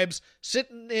vibes,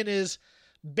 sitting in his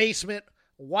basement,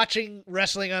 watching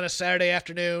wrestling on a Saturday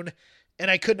afternoon,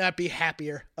 and I could not be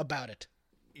happier about it.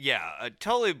 Yeah,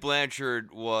 Tully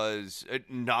Blanchard was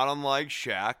not unlike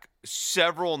Shaq,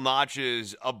 several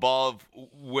notches above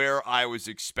where I was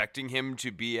expecting him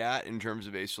to be at in terms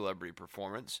of a celebrity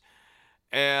performance.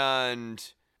 And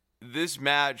this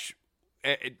match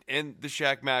and the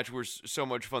Shaq match were so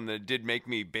much fun that it did make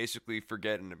me basically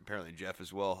forget, and apparently Jeff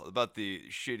as well, about the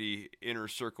shitty Inner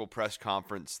Circle press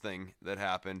conference thing that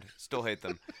happened. Still hate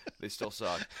them. They still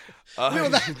suck.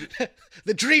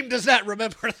 The Dream does not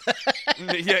remember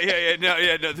that.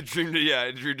 No, the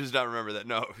Dream does not remember that.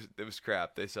 No, it was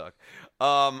crap. They suck.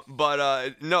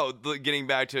 No, getting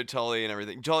back to Tully and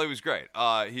everything. Tully was great.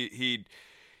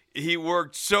 He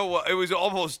worked so well. It was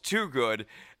almost too good.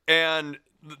 And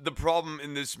the problem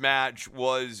in this match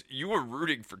was you were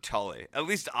rooting for Tully. At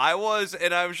least I was.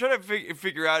 And I was trying to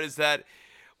figure out is that,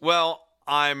 well,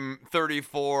 I'm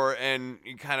 34 and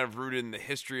kind of rooted in the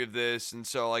history of this. And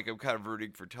so, like, I'm kind of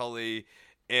rooting for Tully.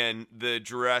 And the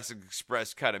Jurassic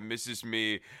Express kind of misses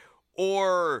me.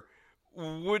 Or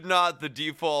would not the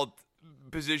default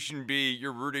position be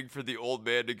you're rooting for the old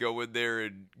man to go in there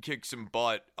and kick some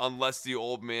butt unless the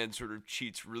old man sort of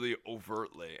cheats really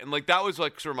overtly? And like that was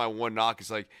like sort of my one knock is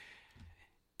like,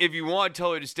 if you want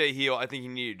Tully to stay heel, I think he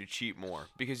needed to cheat more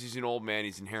because he's an old man.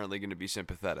 He's inherently going to be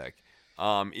sympathetic.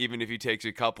 Even if he takes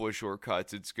a couple of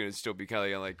shortcuts, it's going to still be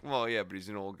kind of like, well, yeah, but he's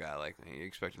an old guy. Like you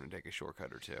expect him to take a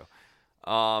shortcut or two.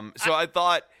 So I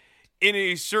thought in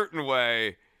a certain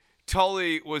way,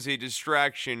 Tully was a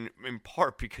distraction in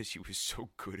part because he was so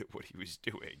good at what he was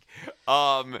doing.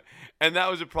 And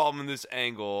that was a problem in this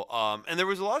angle. And there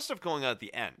was a lot of stuff going on at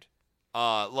the end.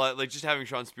 Like just having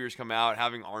Shawn Spears come out,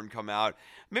 having Arn come out.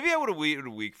 Maybe I would have waited a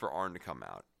week for Arn to come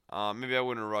out. Maybe I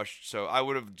wouldn't have rushed. So I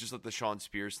would have just let the Shawn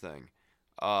Spears thing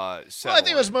I think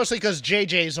it was mostly because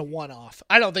JJ's a one-off.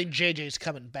 I don't think JJ's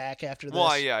coming back after this.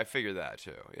 Well, yeah, I figured that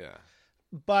too, yeah.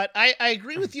 But I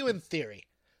agree with you in theory.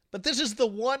 But this is the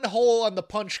one hole on the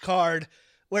punch card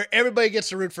where everybody gets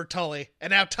to root for Tully,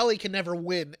 and now Tully can never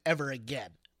win ever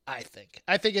again, I think.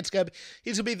 I think he's going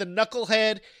to be the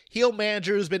knucklehead heel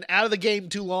manager who's been out of the game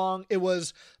too long. It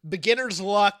was beginner's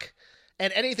luck,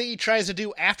 and anything he tries to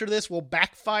do after this will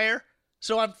backfire.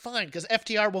 So I'm fine, because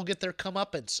FTR will get their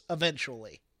comeuppance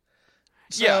eventually.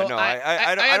 So yeah, no,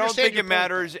 I don't think it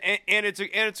matters, and it's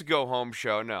a go-home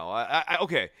show. No,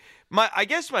 okay. I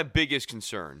guess my biggest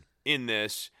concern in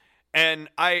this, and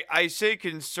I say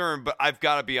concern, but I've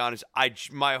got to be honest,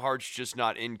 my heart's just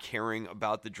not in caring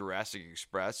about the Jurassic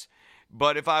Express.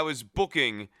 But if I was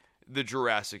booking the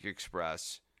Jurassic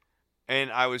Express and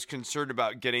I was concerned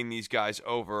about getting these guys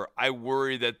over, I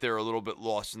worry that they're a little bit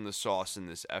lost in the sauce in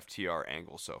this FTR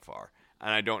angle so far.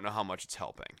 And I don't know how much it's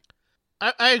helping.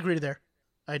 I agree there.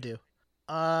 I do.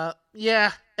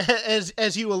 Yeah,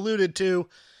 as you alluded to,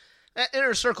 that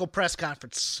Inner Circle press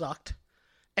conference sucked.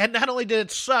 And not only did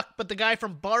it suck, but the guy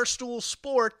from Barstool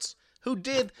Sports, who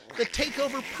did the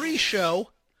TakeOver pre-show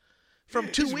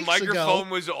from 2 weeks ago. His microphone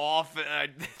was off,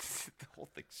 and the whole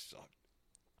thing sucked.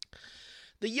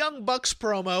 The Young Bucks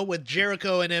promo with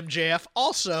Jericho and MJF,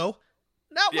 also,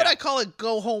 not what I call a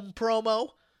go-home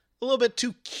promo. A little bit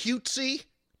too cutesy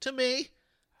to me.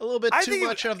 A little bit too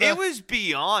much of the... It was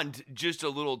beyond just a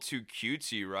little too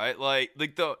cutesy, right?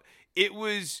 It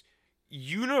was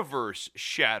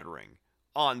universe-shattering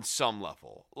on some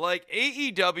level. Like,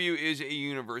 AEW is a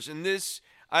universe, and this,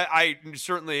 I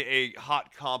certainly a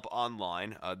hot comp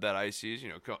online that I see is,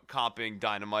 comping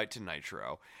Dynamite to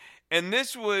Nitro. And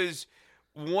this was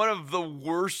one of the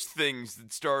worst things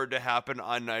that started to happen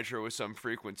on Nitro with some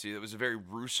frequency. That was a very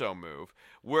Russo move,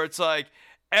 where it's like,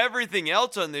 everything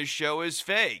else on this show is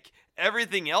fake.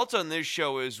 Everything else on this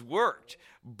show is worked.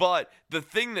 But the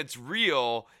thing that's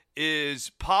real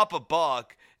is Papa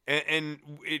Buck, and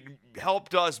it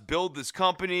helped us build this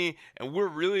company, and we're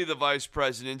really the vice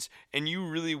presidents, and you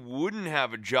really wouldn't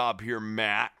have a job here,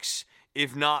 Max,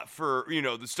 if not for,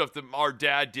 the stuff that our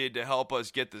dad did to help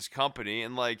us get this company.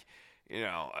 And,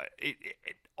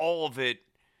 all of it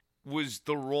was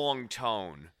the wrong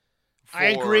tone. I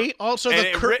agree. Also,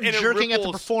 the curtain jerking at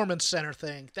the Performance Center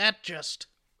thing. That just...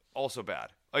 Also bad.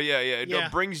 Oh, yeah.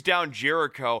 It brings down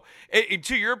Jericho.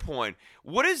 To your point,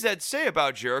 what does that say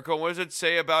about Jericho? What does it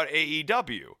say about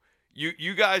AEW?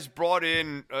 You guys brought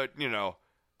in,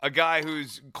 a guy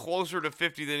who's closer to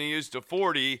 50 than he is to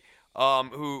 40,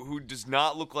 who does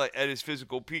not look like at his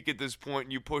physical peak at this point,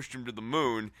 and you pushed him to the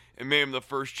moon and made him the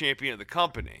first champion of the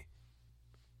company.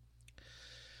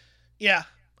 Yeah.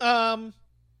 I'm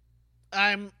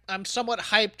somewhat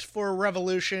hyped for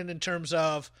Revolution in terms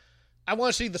of I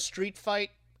want to see the street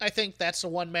fight. I think that's the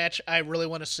one match I really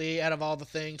want to see out of all the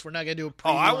things. We're not going to do a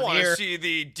preview I want to see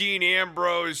the Dean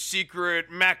Ambrose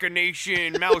secret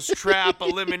machination, mousetrap,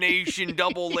 elimination,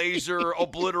 double laser,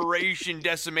 obliteration,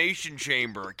 decimation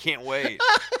chamber. Can't wait.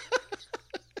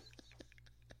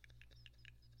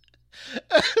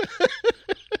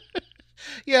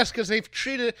 Yes, because they've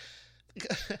treated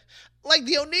like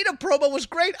the Onita promo was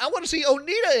great. I want to see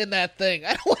Onita in that thing.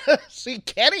 I don't want to see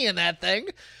Kenny in that thing.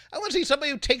 I want to see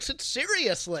somebody who takes it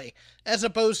seriously as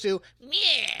opposed to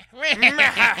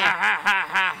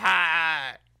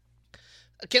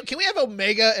Can we have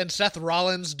Omega and Seth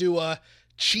Rollins do a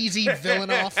cheesy villain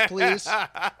off, please?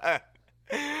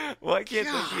 Why can't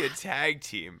they be a tag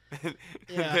team?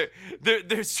 Yeah.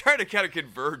 They're starting to kind of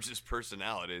converge as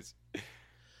personalities.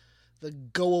 The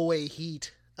go away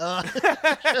heat.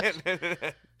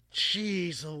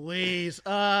 Jeez Louise.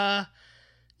 Yeah,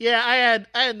 I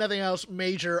had nothing else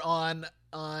major on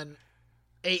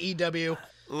AEW.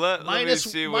 Let me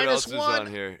see what else is on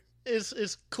here.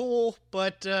 Is cool,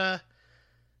 but God,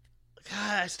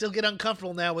 I still get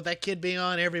uncomfortable now with that kid being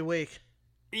on every week.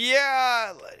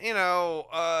 Yeah, but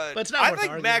it's not I worth like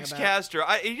arguing Max about. Caster.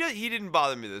 He didn't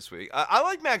bother me this week. I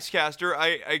like Max Caster.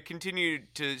 I continue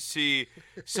to see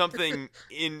something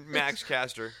in Max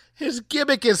Caster. His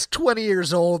gimmick is 20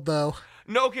 years old, though.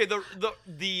 No, okay,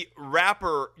 the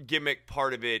rapper gimmick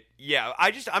part of it, yeah.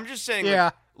 I'm just saying, Yeah.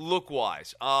 like, look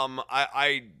wise.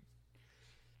 I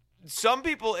some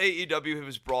people AEW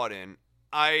has brought in.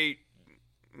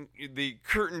 The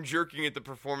curtain jerking at the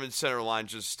Performance Center line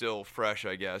just still fresh,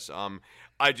 I guess.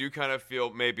 I do kind of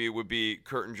feel maybe it would be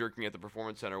curtain jerking at the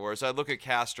Performance Center, whereas I look at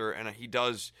Caster and he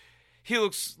looks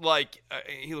like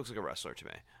a wrestler to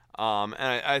me. And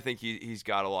I think he's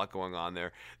got a lot going on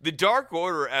there. The Dark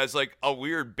Order as like a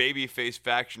weird babyface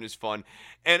faction is fun,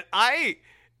 and I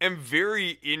am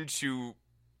very into.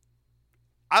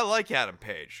 I like Adam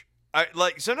Page.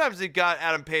 Sometimes they got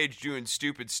Adam Page doing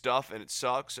stupid stuff and it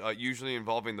sucks, usually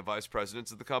involving the vice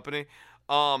presidents of the company.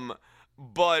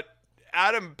 But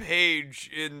Adam Page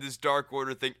in this Dark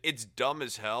Order thing, it's dumb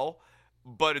as hell,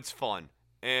 but it's fun.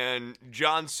 And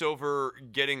John Silver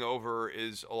getting over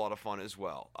is a lot of fun as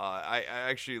well. I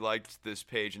actually liked this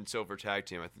Page and Silver tag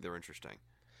team. I think they're interesting.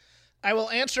 I will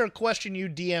answer a question you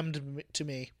DM'd to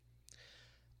me,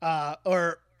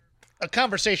 or a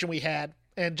conversation we had.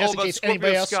 And just in case Scorpio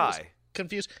anybody else Sky. was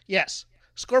confused. Yes.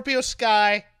 Scorpio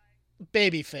Sky,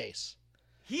 babyface.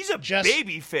 He's a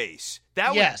babyface.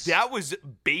 That was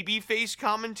babyface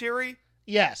commentary?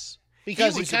 Yes.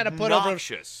 Because he kind of put over...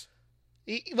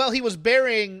 He was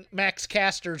burying Max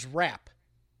Caster's rap.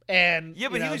 And yeah,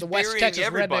 but he was the West burying Texas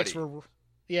everybody. Rednecks were...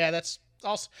 Yeah, that's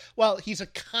also... Well, he's a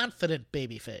confident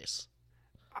babyface.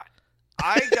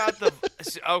 I got the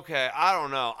okay. I don't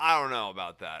know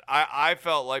about that. I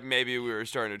felt like maybe we were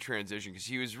starting to transition because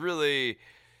he was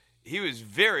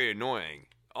very annoying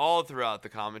all throughout the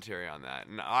commentary on that.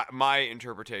 And my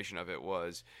interpretation of it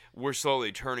was we're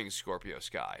slowly turning Scorpio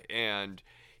Sky, and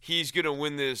he's gonna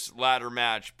win this ladder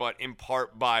match, but in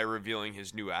part by revealing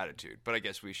his new attitude. But I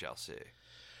guess we shall see.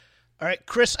 All right,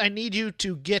 Chris, I need you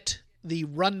to get the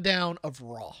rundown of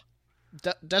Raw.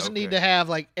 Doesn't need to have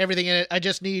like everything in it. I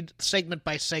just need segment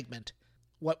by segment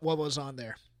what was on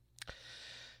there.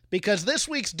 Because this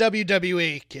week's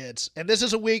WWE, kids, and this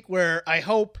is a week where I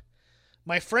hope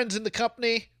my friends in the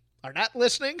company are not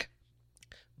listening,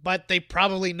 but they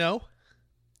probably know.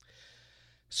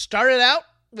 Started out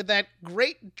with that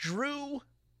great Drew.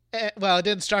 Well, it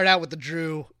didn't start out with the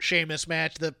Drew Sheamus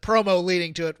match. The promo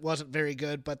leading to it wasn't very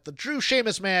good, but the Drew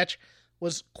Sheamus match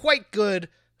was quite good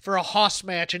for a hoss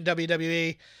match in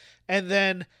WWE, and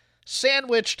then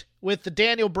sandwiched with the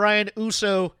Daniel Bryan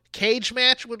Uso cage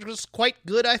match, which was quite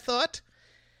good, I thought.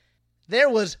 There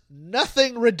was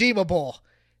nothing redeemable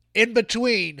in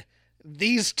between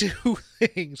these two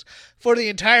things for the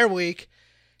entire week,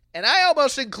 and I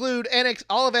almost include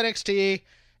all of NXT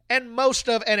and most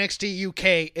of NXT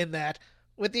UK in that,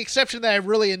 with the exception that I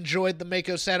really enjoyed the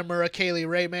Mako Satomura Kaylee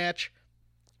Ray match,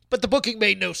 but the booking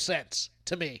made no sense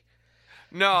to me.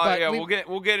 No, yeah,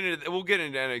 we'll get into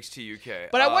NXT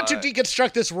UK. But I want to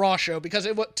deconstruct this Raw show because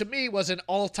it to me was an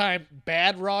all-time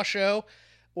bad Raw show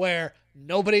where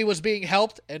nobody was being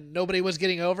helped and nobody was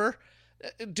getting over.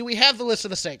 Do we have the list of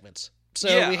the segments? So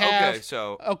yeah, we have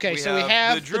we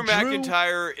have the Drew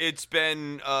McIntyre. It's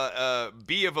been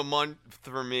B of a month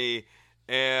for me,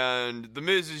 and the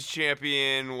Miz is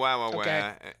champion. Wow.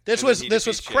 This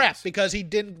was crap because he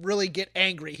didn't really get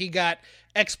angry. He got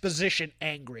exposition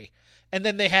angry. And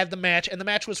then they had the match, and the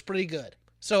match was pretty good.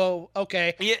 So,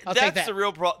 okay, yeah, I'll take that. That's the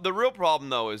real problem. The real problem,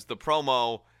 though, is the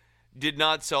promo did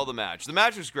not sell the match. The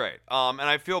match was great, and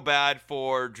I feel bad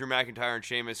for Drew McIntyre and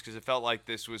Sheamus because it felt like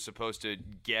this was supposed to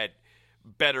get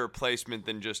better placement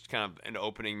than just kind of an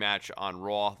opening match on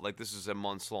Raw. Like, this is a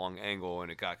months-long angle,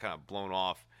 and it got kind of blown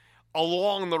off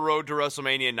along the road to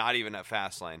WrestleMania, not even at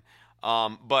Fastlane.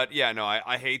 But, yeah, no,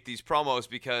 I hate these promos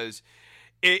because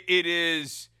it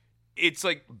is it's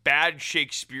like bad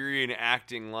Shakespearean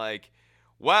acting, like,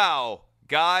 wow,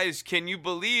 guys, can you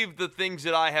believe the things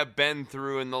that I have been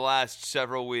through in the last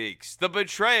several weeks? The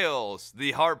betrayals,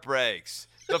 the heartbreaks,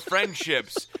 the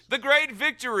friendships, the great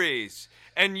victories.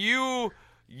 And you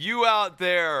out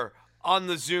there on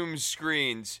the Zoom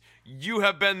screens, you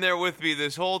have been there with me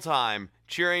this whole time,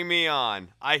 cheering me on.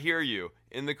 I hear you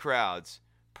in the crowds.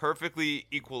 Perfectly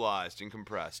equalized and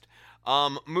compressed.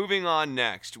 Moving on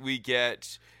next, we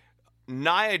get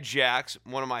Nia Jax,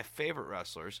 one of my favorite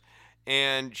wrestlers,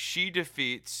 and she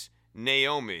defeats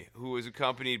Naomi, who was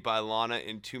accompanied by Lana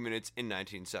in 2 minutes and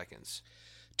 19 seconds.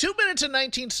 2 minutes and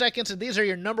 19 seconds, and these are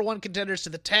your number one contenders to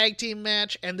the tag team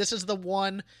match, and this is the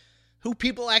one who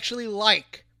people actually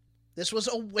like. This was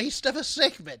a waste of a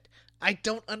segment. I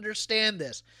don't understand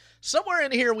this. Somewhere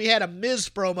in here we had a Miz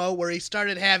promo where he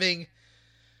started having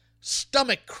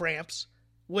stomach cramps,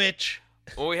 which...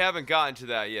 Well, we haven't gotten to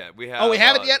that yet. We have. Oh, we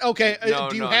haven't yet? Okay.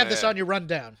 Do you have this yeah. on your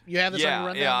rundown? You have this on your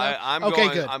rundown? Yeah, I'm okay,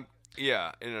 going. good. I'm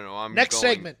Next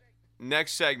going. segment.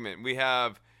 Next segment, we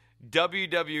have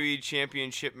WWE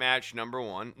Championship match number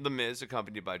 1, The Miz,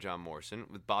 accompanied by John Morrison,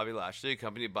 with Bobby Lashley,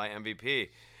 accompanied by MVP.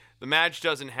 The match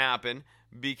doesn't happen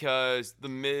because The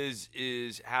Miz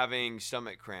is having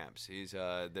stomach cramps.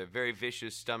 They're very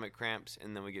vicious stomach cramps,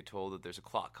 and then we get told that there's a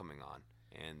clock coming on,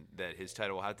 and that his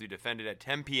title will have to be defended at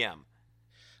 10 p.m.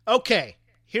 Okay,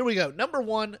 here we go. Number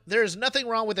 1, there is nothing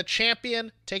wrong with a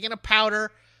champion taking a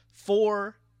powder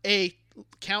for a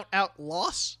count-out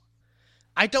loss.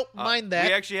 I don't mind that.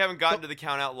 We actually haven't gotten to the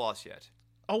count-out loss yet.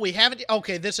 Oh, we haven't?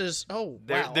 Okay, this is... Oh,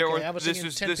 wow. This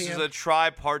is a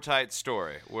tripartite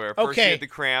story, where first he had the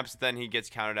cramps, then he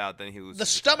gets counted out, then he loses the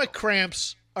stomach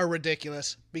cramps are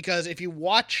ridiculous, because if you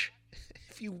watch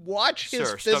his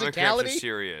physicality... Stomach cramps are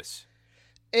serious.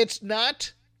 It's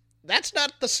not... That's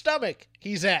not the stomach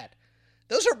he's at.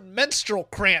 Those are menstrual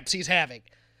cramps he's having.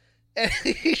 And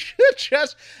he should have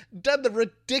just done the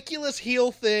ridiculous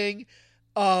heel thing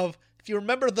of, if you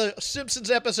remember the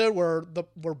Simpsons episode where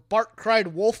Bart cried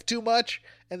wolf too much,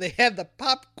 and they had the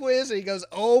pop quiz, and he goes,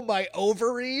 "Oh, my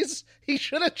ovaries." He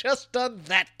should have just done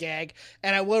that gag,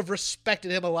 and I would have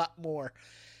respected him a lot more.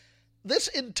 This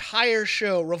entire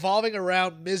show revolving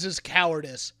around Miz's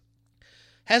cowardice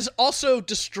has also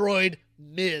destroyed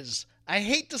Miz. I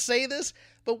hate to say this,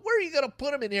 but where are you going to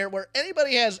put him in here where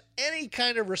anybody has any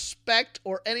kind of respect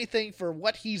or anything for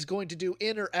what he's going to do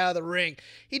in or out of the ring?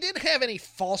 He didn't have any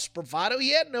false bravado.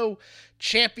 He had no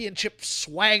championship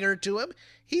swagger to him.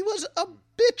 He was a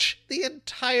bitch the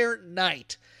entire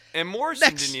night. And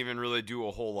Morrison didn't even really do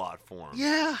a whole lot for him.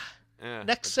 Yeah.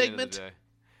 Next segment.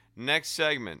 Next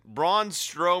segment, Braun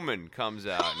Strowman comes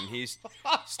out, and he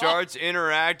starts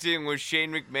interacting with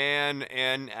Shane McMahon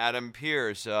and Adam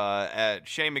Pearce.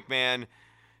 Shane McMahon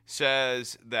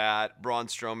says that Braun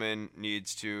Strowman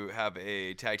needs to have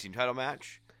a tag team title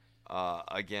match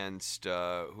against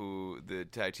who the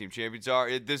tag team champions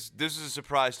are. This is a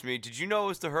surprise to me. Did you know it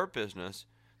was the Hurt Business?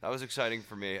 That was exciting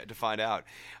for me to find out.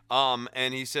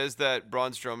 And he says that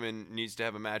Braun Strowman needs to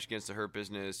have a match against the Hurt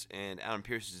Business, and Adam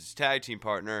Pearce is his tag team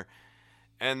partner.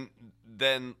 And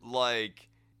then, a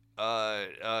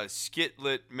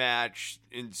skitlet match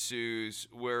ensues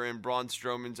wherein Braun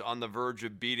Strowman's on the verge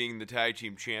of beating the tag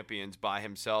team champions by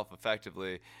himself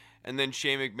effectively. And then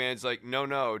Shane McMahon's like,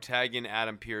 no, tag in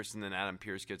Adam Pearce, and then Adam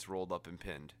Pearce gets rolled up and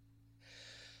pinned.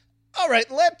 All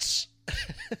right, let's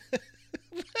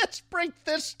break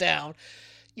this down.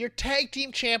 Your tag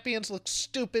team champions look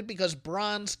stupid because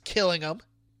Braun's killing them.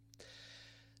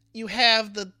 You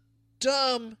have the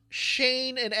dumb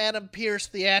Shane and Adam Pearce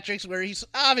theatrics where he's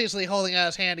obviously holding out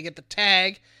his hand to get the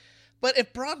tag. But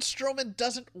if Braun Strowman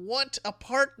doesn't want a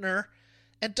partner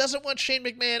and doesn't want Shane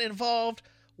McMahon involved,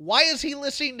 why is he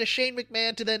listening to Shane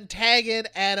McMahon to then tag in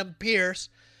Adam Pearce,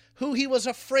 who he was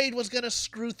afraid was going to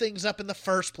screw things up in the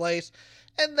first place?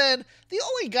 And then the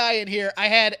only guy in here I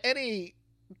had any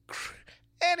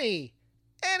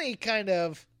kind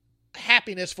of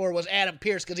happiness for was Adam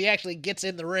Pearce, because he actually gets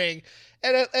in the ring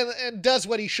and does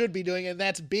what he should be doing, and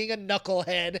that's being a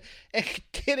knucklehead and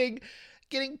getting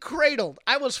cradled.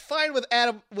 I was fine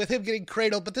with him getting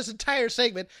cradled, but this entire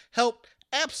segment helped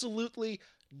absolutely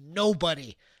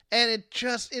nobody, and it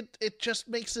just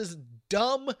makes this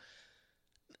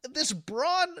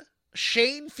Braun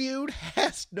Shane feud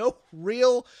has no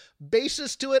real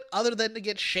basis to it other than to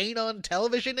get Shane on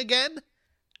television again.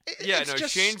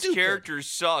 Shane's stupid. Character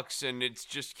sucks, and it's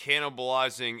just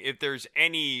cannibalizing. If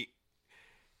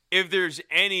there's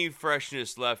any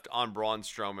freshness left on Braun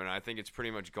Strowman, I think it's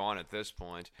pretty much gone at this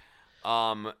point.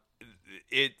 Braun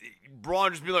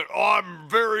just be like, "Oh, I'm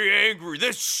very angry.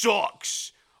 This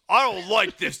sucks. I don't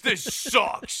like this. This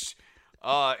sucks."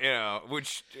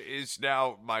 Which is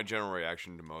now my general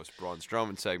reaction to most Braun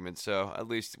Strowman segments. So at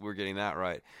least we're getting that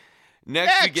right.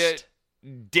 Next. We get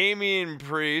Damian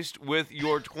Priest with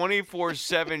your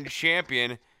 24/7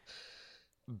 champion,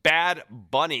 Bad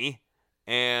Bunny.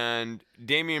 And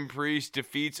Damian Priest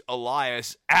defeats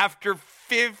Elias after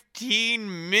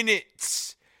 15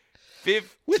 minutes.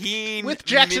 15 with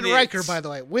Jackson minutes. Riker, by the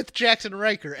way. With Jackson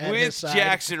Riker at his side. With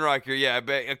Jackson Riker, yeah.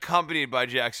 Accompanied by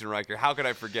Jackson Riker. How could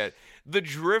I forget? The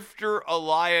Drifter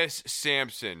Elias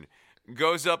Sampson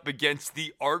goes up against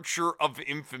the Archer of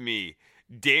Infamy,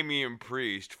 Damian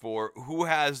Priest, for who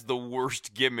has the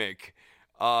worst gimmick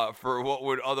for what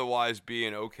would otherwise be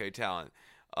an okay talent.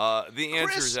 The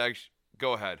answer is actually...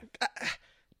 Go ahead.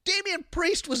 Damian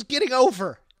Priest was getting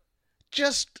over.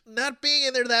 Just not being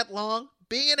in there that long,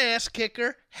 being an ass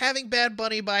kicker, having Bad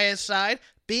Bunny by his side,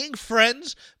 being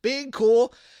friends, being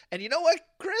cool. And you know what,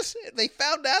 Chris? They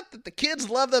found out that the kids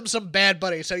love them some Bad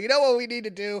Bunny. So you know what we need to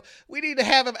do? We need to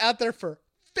have him out there for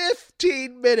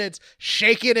 15 minutes,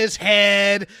 shaking his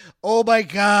head. Oh, my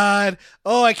God.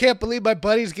 Oh, I can't believe my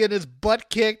buddy's getting his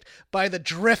butt kicked by the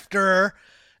Drifter.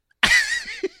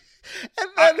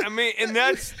 And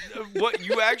that's what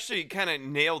you actually kind of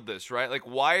nailed this, right? Like,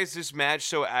 why is this match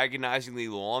so agonizingly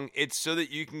long? It's so that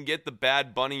you can get the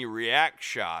Bad Bunny react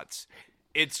shots.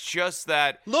 It's just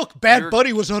that... Look, Bad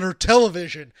Bunny was on her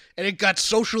television, and it got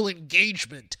social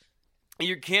engagement.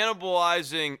 You're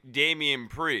cannibalizing Damian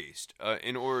Priest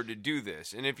in order to do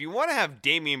this. And if you want to have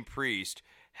Damian Priest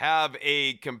have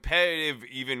a competitive,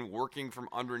 even working from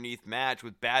underneath match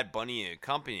with Bad Bunny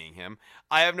accompanying him,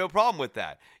 I have no problem with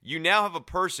that. You now have a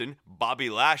person, Bobby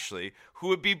Lashley, who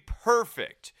would be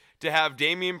perfect to have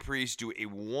Damian Priest do a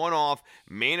one-off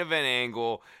main event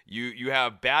angle. You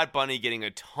have Bad Bunny getting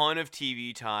a ton of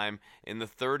TV time in the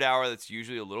third hour that's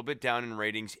usually a little bit down in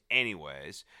ratings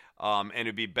anyways. And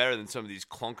it'd be better than some of these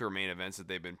clunker main events that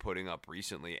they've been putting up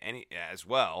recently as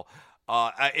well.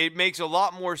 It makes a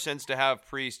lot more sense to have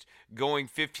Priest going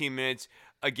 15 minutes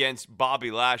against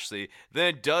Bobby Lashley than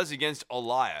it does against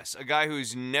Elias, a guy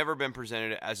who's never been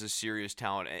presented as a serious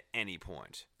talent at any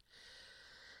point.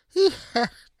 He had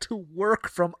to work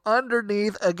from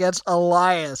underneath against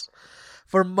Elias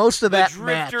for most of that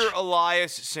match. The Drifter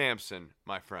Elias Sampson,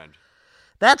 my friend.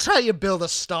 That's how you build a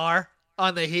star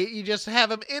on the Heat. You just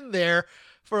have him in there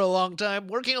for a long time,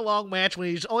 working a long match when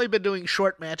he's only been doing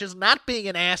short matches, not being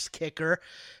an ass kicker,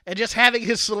 and just having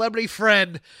his celebrity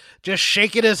friend just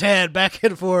shaking his head back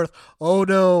and forth. Oh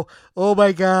no. Oh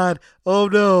my God. Oh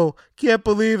no. Can't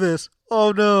believe this.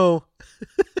 Oh no.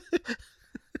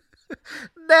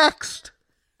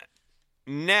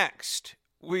 Next,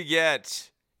 we get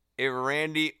a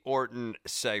Randy Orton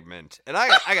segment. And I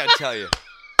got to tell you,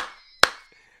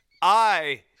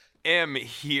 I am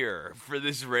here for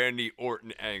this Randy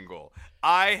Orton angle.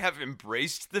 I have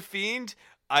embraced The Fiend.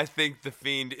 I think The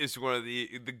Fiend is one of the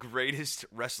greatest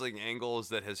wrestling angles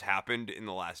that has happened in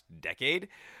the last decade.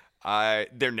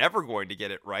 They're never going to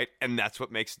get it right, and that's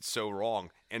what makes it so wrong,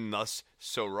 and thus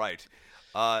so right.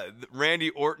 Randy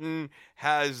Orton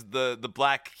has the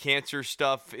black cancer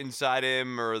stuff inside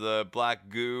him, or the black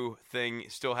goo thing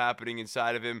still happening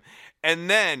inside of him, and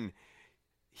then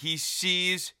he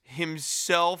sees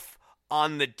himself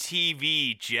on the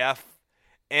TV, Jeff,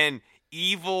 and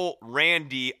evil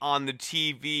Randy on the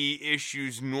TV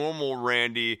issues normal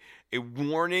Randy a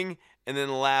warning and then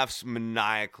laughs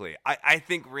maniacally. I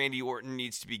think Randy Orton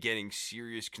needs to be getting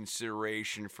serious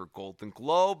consideration for Golden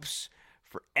Globes,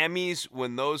 for Emmys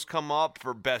when those come up,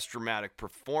 for Best Dramatic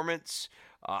Performance.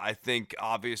 I think,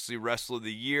 obviously, Wrestler of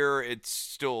the Year, it's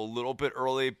still a little bit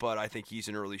early, but I think he's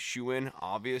an early shoo-in,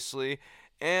 obviously.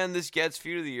 And this gets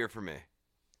Feud of the Year for me.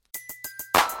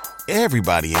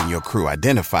 Everybody in your crew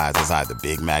identifies as either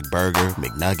Big Mac Burger,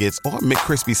 McNuggets, or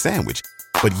McCrispy Sandwich.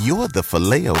 But you're the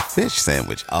Filet-O-Fish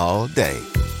Sandwich all day.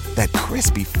 That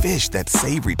crispy fish, that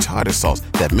savory tartar sauce,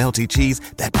 that melty cheese,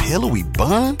 that pillowy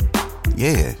bun.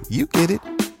 Yeah, you get it.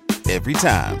 Every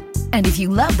time. And if you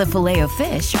love the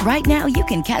Filet-O-Fish, right now you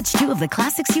can catch two of the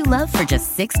classics you love for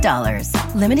just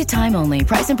 $6. Limited time only.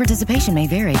 Price and participation may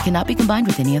vary. Cannot be combined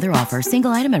with any other offer.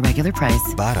 Single item at regular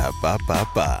price.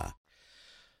 Ba-da-ba-ba-ba.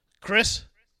 Chris,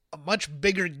 a much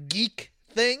bigger geek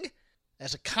thing.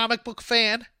 As a comic book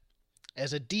fan,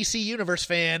 as a DC Universe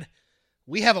fan,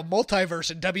 we have a multiverse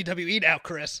in WWE now,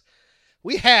 Chris.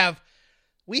 We had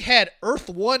Earth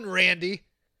 1 Randy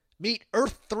meet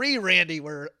Earth 3 Randy,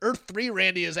 where Earth 3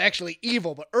 Randy is actually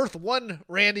evil, but Earth 1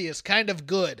 Randy is kind of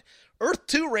good. Earth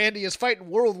 2 Randy is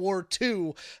fighting World War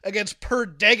II against Per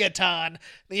Degaton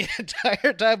the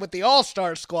entire time with the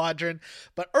All-Star Squadron,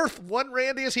 but Earth 1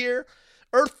 Randy is here.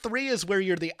 Earth 3 is where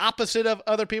you're the opposite of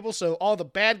other people, so all the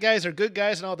bad guys are good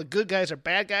guys and all the good guys are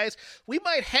bad guys. We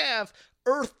might have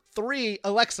Earth 3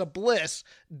 Alexa Bliss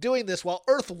doing this, while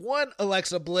Earth 1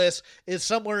 Alexa Bliss is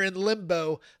somewhere in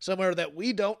limbo, somewhere that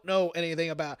we don't know anything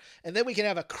about. And then we can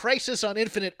have a Crisis on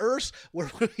Infinite Earths where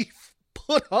we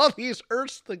put all these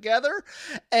Earths together,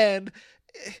 and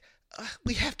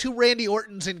we have 2 Randy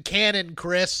Ortons in canon,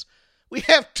 Chris. We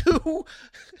have 2.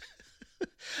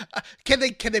 Can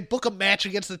they book a match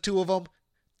against the 2 of them?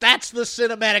 That's the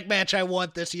cinematic match I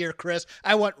want this year, Chris.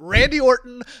 I want Randy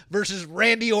Orton versus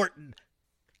Randy Orton.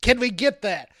 Can we get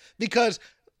that? Because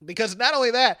not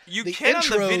only that, you the can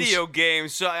intros, on the video game,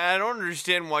 so I don't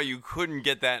understand why you couldn't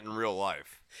get that in real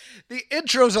life. The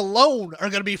intros alone are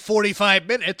going to be 45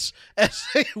 minutes as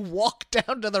they walk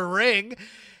down to the ring,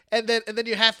 and then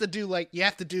you have to do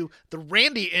the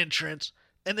Randy entrance,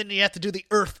 and then you have to do the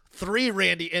Earth 3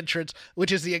 Randy entrance,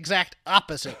 which is the exact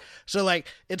opposite. So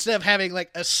instead of having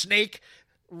a snake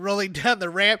rolling down the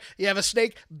ramp, you have a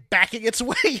snake backing its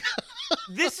way.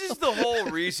 This is the whole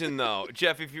reason, though,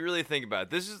 Jeff, if you really think about it,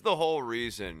 this is the whole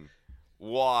reason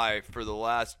why for the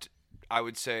last, I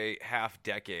would say, half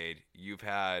decade, you've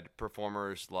had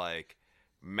performers like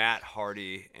Matt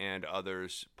Hardy and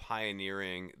others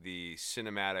pioneering the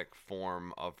cinematic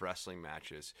form of wrestling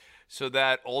matches so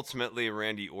that ultimately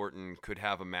Randy Orton could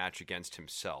have a match against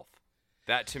himself.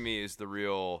 That, to me, is the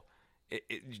real,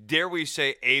 dare we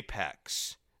say,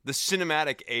 apex, the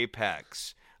cinematic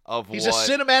apex of He's a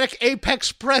cinematic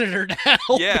apex predator now.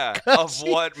 Yeah, of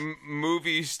what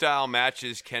movie-style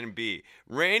matches can be.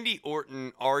 Randy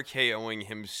Orton RKOing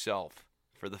himself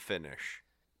for the finish.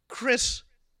 Chris,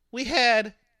 we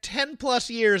had 10-plus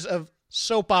years of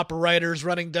soap opera writers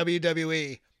running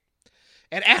WWE.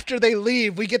 And after they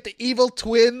leave, we get the evil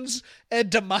twins and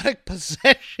demonic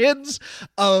possessions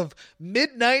of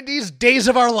mid-90s Days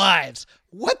of Our Lives.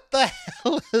 What the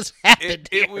hell has happened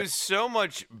here? It was so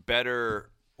much better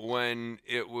when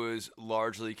it was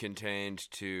largely contained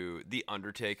to The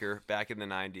Undertaker back in the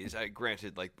 90s.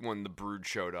 Granted, when the Brood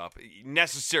showed up,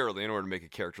 necessarily in order to make a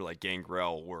character like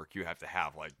Gangrel work, you have to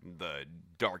have the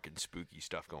dark and spooky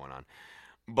stuff going on.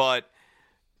 But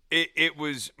it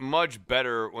was much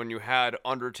better when you had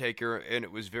Undertaker, and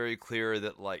it was very clear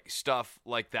that stuff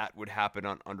like that would happen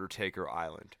on Undertaker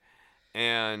Island.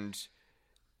 And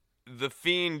The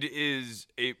Fiend is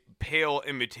a pale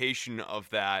imitation of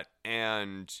that,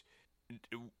 and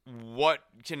what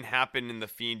can happen in the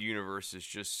Fiend universe is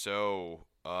just so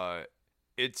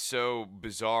it's so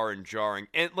bizarre and jarring.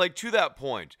 And to that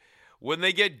point, when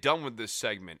they get done with this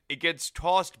segment, it gets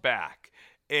tossed back,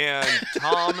 and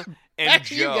Tom and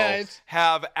Joe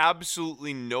have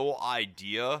absolutely no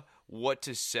idea what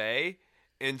to say.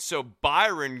 And so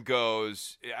Byron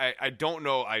goes, I don't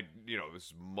know, it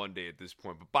was Monday at this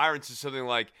point, but Byron says something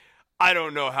like, I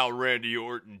don't know how Randy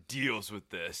Orton deals with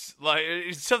this.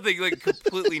 It's something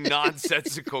completely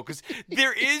nonsensical, because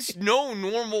there is no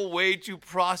normal way to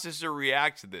process or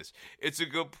react to this. It's a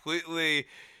completely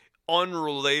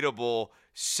unrelatable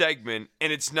segment,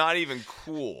 and it's not even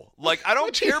cool. I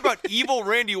don't care about evil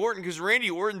Randy Orton, because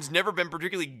Randy Orton's never been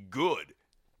particularly good.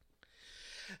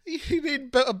 You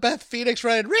mean Beth Phoenix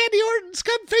running? Randy Orton's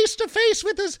come face to face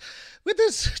with his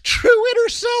true inner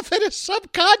self and his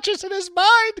subconscious and his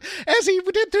mind, as he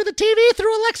did through the TV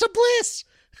through Alexa Bliss.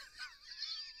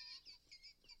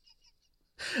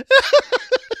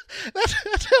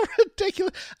 That's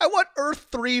ridiculous. I want Earth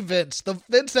 3 Vince, the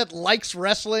Vince that likes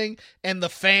wrestling and the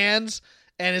fans,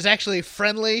 and is actually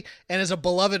friendly and is a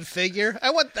beloved figure. I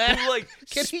want that.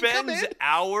 Who spends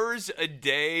hours a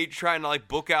day trying to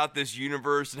book out this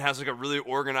universe and has a really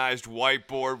organized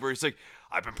whiteboard where he's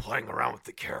I've been playing around with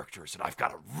the characters and I've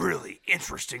got a really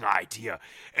interesting idea.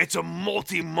 It's a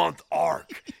multi-month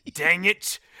arc. Dang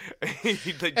it.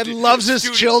 And loves his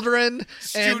children.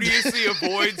 Studiously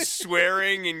avoids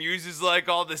swearing and uses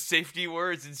all the safety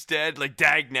words instead,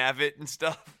 dag nabbit and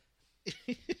stuff.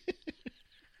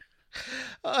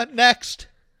 Next,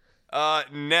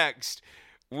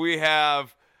 we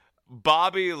have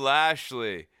Bobby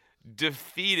Lashley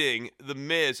defeating The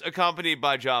Miz, accompanied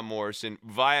by John Morrison,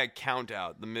 via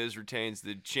countout. The Miz retains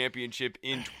the championship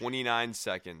in 29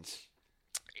 seconds.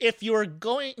 If you're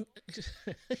going...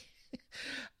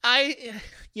 I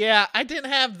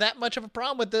didn't have that much of a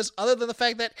problem with this, other than the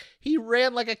fact that he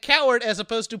ran like a coward as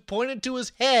opposed to pointed to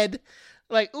his head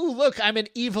ooh, look, I'm an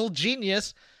evil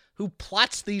genius who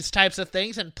plots these types of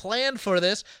things and planned for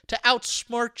this to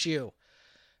outsmart you.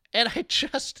 And I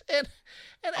just... And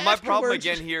my problem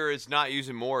again here is not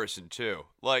using Morrison, too.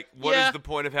 What is the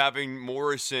point of having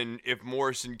Morrison if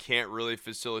Morrison can't really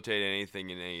facilitate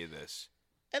anything in any of this?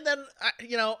 And then,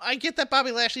 I get that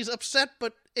Bobby Lashley's upset,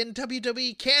 but in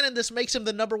WWE canon, this makes him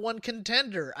the number one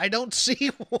contender. I don't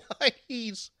see why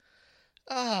he's...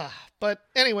 But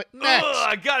anyway, next.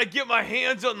 I gotta get my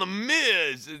hands on the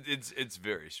Miz. It's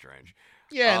very strange.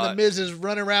 Yeah, and the Miz is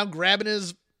running around grabbing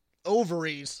his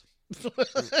ovaries.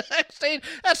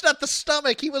 That's not the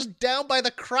stomach. He was down by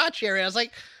the crotch area. I was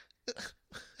like,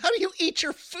 how do you eat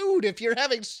your food if you're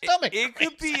having stomach It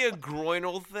could be a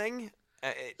groinal thing.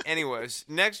 Anyways,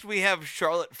 next we have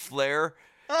Charlotte Flair.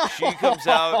 She comes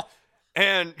out,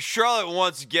 and Charlotte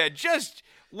once again, just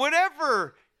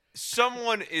whenever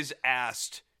someone is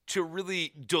asked to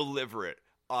really deliver it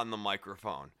on the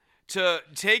microphone, to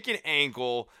take an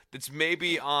angle that's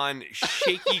maybe on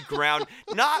shaky ground,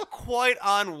 not quite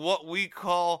on what we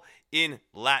call in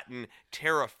Latin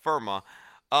terra firma,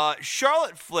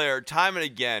 Charlotte Flair, time and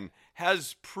again,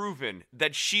 has proven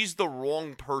that she's the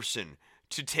wrong person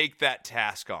to take that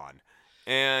task on.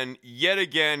 And yet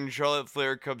again, Charlotte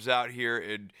Flair comes out here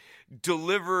and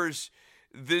delivers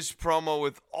this promo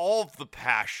with all of the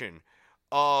passion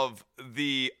of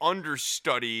the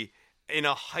understudy in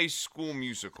a high school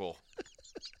musical.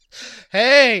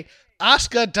 Hey,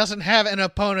 Asuka doesn't have an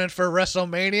opponent for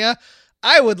WrestleMania.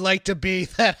 I would like to be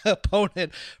that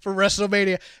opponent for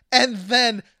WrestleMania. And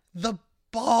then the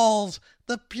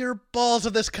pure balls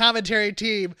of this commentary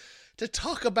team to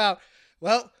talk about,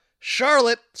 well,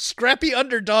 Charlotte, scrappy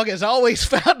underdog, has always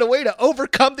found a way to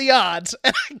overcome the odds.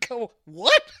 And I go,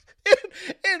 what?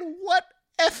 In what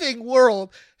effing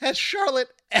world has Charlotte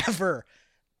ever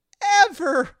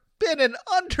been an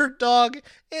underdog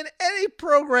in any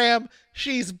program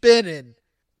she's been in?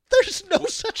 There's no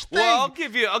such thing. Well, I'll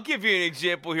give you an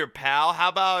example here, pal. How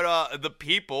about the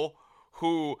people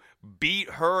who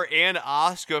beat her and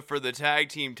Asuka for the tag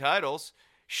team titles?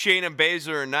 Shayna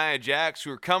Baszler and Nia Jax,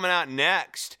 who are coming out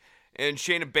next. And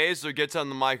Shayna Baszler gets on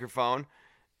the microphone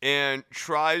and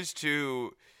tries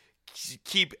to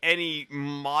keep any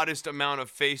modest amount of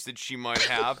face that she might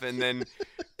have, and then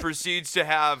proceeds to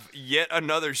have yet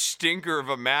another stinker of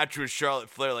a match with Charlotte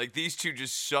Flair. Like, these two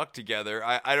just suck together.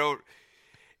 I don't...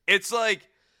 It's like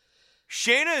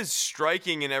Shayna's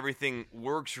striking and everything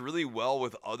works really well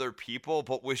with other people,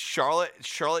 but with Charlotte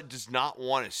does not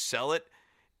want to sell it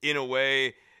in a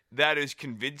way that is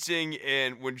convincing.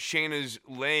 And when Shayna's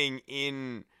laying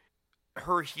in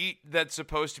her heat that's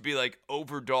supposed to be like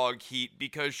overdog heat,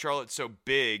 because Charlotte's so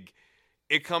big,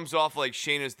 it comes off like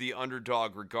Shayna's the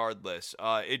underdog regardless.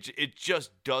 It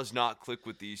just does not click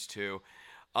with these two.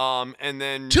 And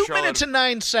then 2 minutes and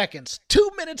 9 seconds.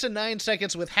 2 minutes and 9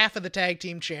 seconds with half of the tag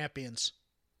team champions.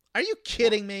 Are you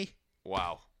kidding me?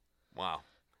 Wow.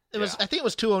 It was. I think it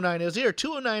was 209. It was either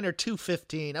 209 or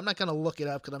 215. I'm not gonna look it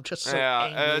up because I'm just so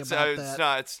angry about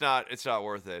that. It's not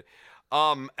worth it.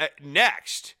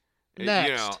 Next.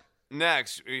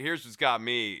 Next. Here's what's got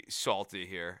me salty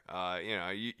here.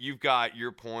 You've got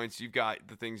your points. You've got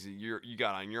the things that you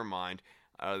got on your mind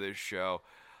out of this show.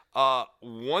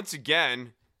 Once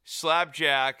again,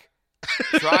 Slapjack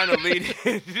trying to lead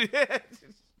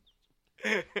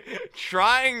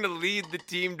the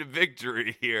team to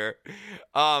victory here.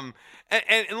 And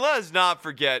let us not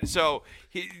forget. So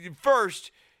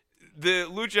first, the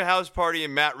Lucha House Party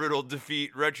and Matt Riddle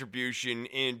defeat Retribution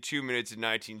in 2 minutes and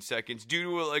 19 seconds due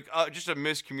to just a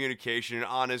miscommunication, an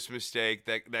honest mistake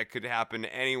that could happen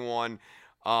to anyone,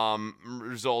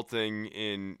 resulting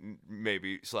in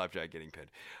maybe Slapjack getting pinned.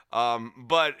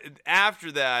 But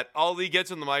after that, Ali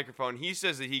gets on the microphone. He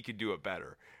says that he could do it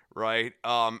better, right?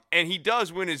 And he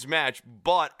does win his match,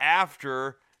 but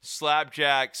after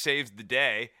Slapjack saves the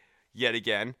day yet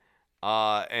again,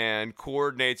 and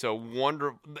coordinates a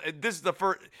wonderful... This is the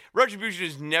first... Retribution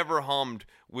has never hummed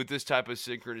with this type of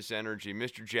synchronous energy.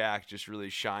 Mr. Jack just really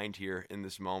shined here in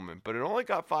this moment, but it only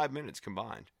got 5 minutes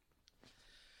combined.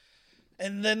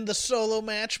 And then the solo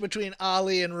match between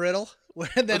Ali and Riddle.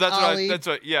 And then that's what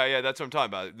I'm talking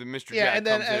about. The Mr. Jack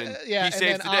comes in, he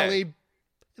saves the day.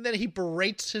 And then he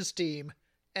berates his team.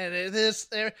 And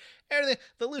everything.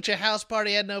 The Lucha House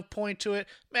Party had no point to it.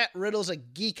 Matt Riddle's a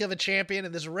geek of a champion,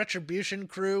 and this Retribution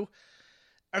crew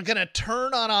are going to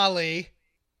turn on Ali,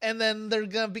 and then they're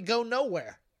going to go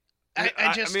nowhere.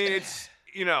 It's...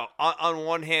 on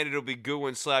one hand, it'll be good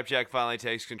when Slapjack finally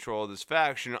takes control of this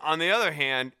faction. On the other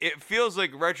hand, it feels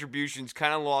like Retribution's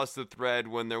kind of lost the thread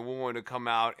when they're willing to come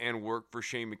out and work for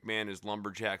Shane McMahon as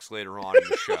lumberjacks later on in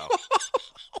the show.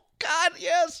 God,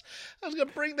 yes. I was going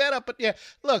to bring that up. But yeah,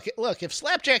 look, if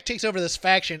Slapjack takes over this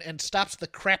faction and stops the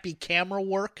crappy camera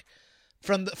work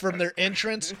from their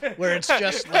entrance, where it's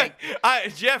just like...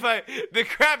 Jeff, the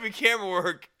crappy camera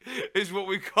work is what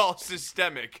we call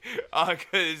systemic,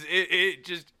 because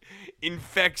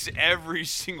infects every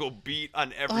single beat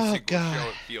on every single show,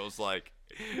 it feels like.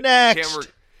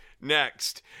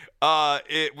 Next.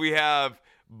 We have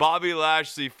Bobby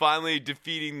Lashley finally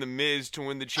defeating The Miz to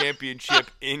win the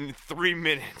championship in 3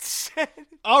 minutes.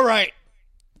 All right.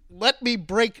 Let me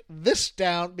break this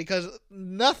down because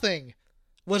nothing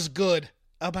was good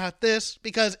about this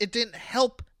because it didn't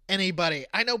help anybody.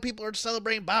 I know people are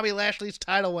celebrating Bobby Lashley's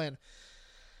title win.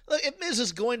 Look, if Miz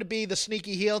is going to be the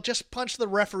sneaky heel, just punch the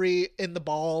referee in the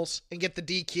balls and get the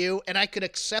DQ, and I could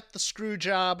accept the screw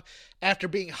job after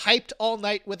being hyped all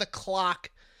night with a clock.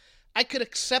 I could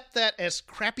accept that as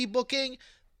crappy booking,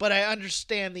 but I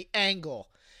understand the angle.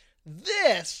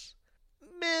 This,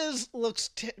 Miz looks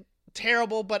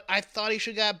terrible, but I thought he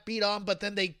should have got beat on, but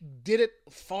then they did it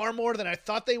far more than I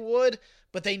thought they would,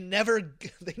 but they never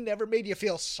made you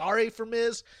feel sorry for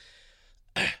Miz.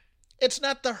 It's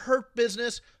not the Hurt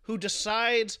Business who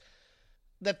decides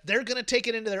that they're going to take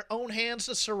it into their own hands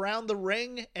to surround the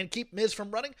ring and keep Miz from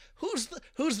running. Who's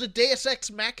the Deus Ex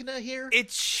Machina here?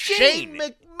 It's Shane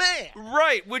McMahon.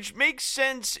 Right, which makes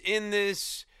sense in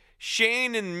this.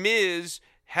 Shane and Miz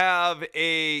have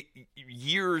a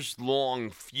years-long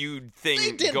feud thing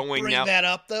They didn't going bring now. that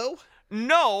up, though.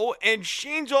 No, and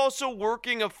Shane's also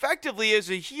working effectively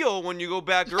as a heel when you go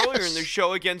back earlier in the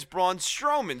show against Braun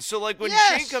Strowman. So, like, when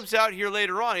Shane comes out here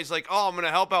later on, he's like, oh, I'm going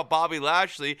to help out Bobby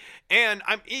Lashley. And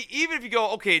even if you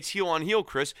go, okay, it's heel on heel,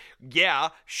 Chris,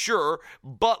 yeah, sure.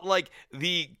 But, like,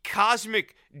 the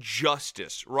cosmic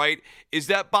justice, right, is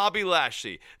that Bobby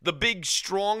Lashley, the big,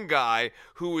 strong guy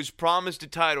who was promised a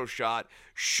title shot,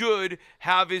 should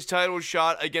have his title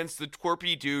shot against the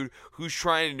twerpy dude who's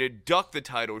trying to duck the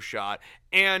title shot.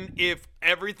 And if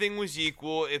everything was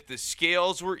equal, if the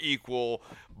scales were equal,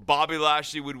 Bobby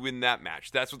Lashley would win that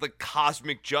match. That's what the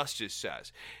cosmic justice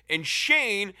says. And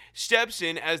Shane steps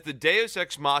in as the Deus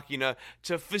Ex Machina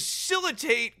to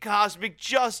facilitate cosmic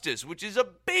justice, which is a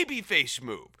babyface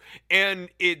move. And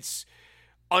it's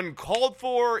uncalled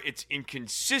for, it's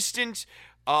inconsistent.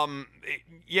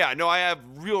 I have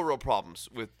real problems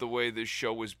with the way this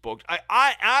show was booked.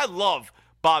 I love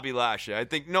Bobby Lashley. I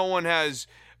think no one has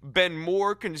been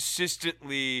more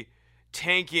consistently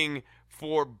tanking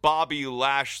for Bobby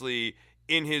Lashley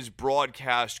in his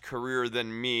broadcast career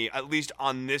than me, at least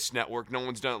on this network. No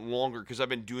one's done it longer because I've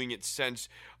been doing it since,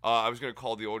 I was going to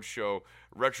call the old show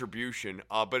Retribution,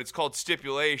 but it's called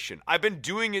Stipulation. I've been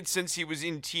doing it since he was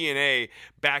in TNA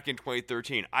back in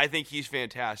 2013. I think he's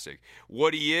fantastic.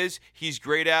 What he is, he's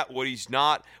great at. What he's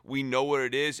not, we know what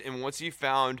it is. And once he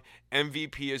found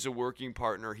MVP as a working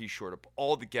partner, he shored up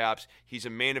all the gaps. He's a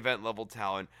main event level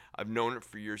talent. I've known it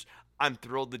for years. I'm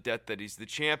thrilled to death that he's the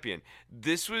champion.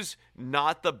 This was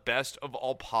not the best of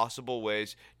all possible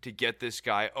ways to get this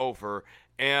guy over.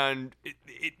 And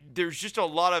there's just a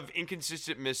lot of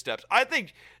inconsistent missteps. I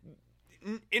think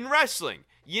in wrestling,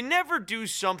 you never do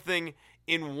something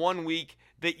in 1 week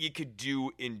that you could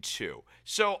do in 2.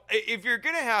 So if you're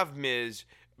going to have Miz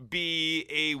be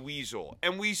a weasel,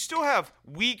 and we still have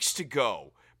weeks to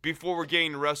go before we're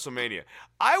getting to WrestleMania,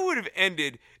 I would have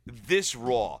ended this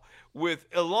Raw with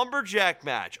a lumberjack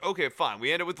match. Okay, fine.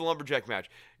 We end it with the lumberjack match.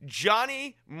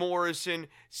 Johnny Morrison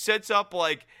sets up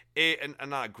like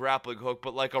not a grappling hook,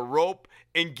 but like a rope,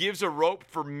 and gives a rope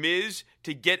for Miz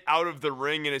to get out of the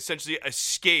ring and essentially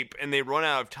escape, and they run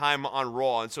out of time on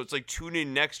Raw. And so it's like, tune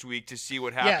in next week to see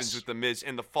what happens with the Miz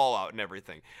and the fallout and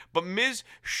everything. But Miz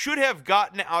should have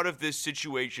gotten out of this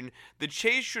situation. The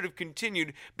chase should have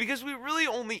continued because we really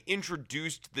only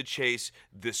introduced the chase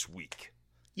this week.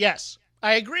 Yes,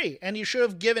 I agree. And you should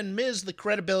have given Miz the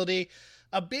credibility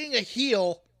of being a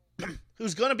heel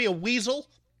who's going to be a weasel,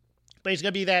 but he's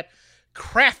going to be that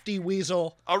crafty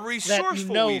weasel. A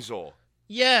resourceful weasel.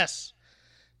 Yes.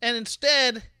 And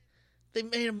instead, they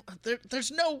made him...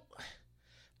 There's no...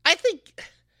 I think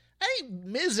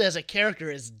Miz as a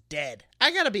character is dead.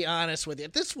 I got to be honest with you.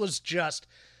 This was just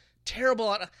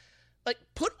terrible. Like,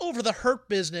 put over the Hurt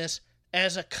Business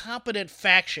as a competent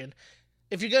faction.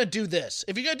 If you're going to do this,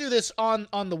 on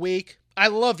the week, I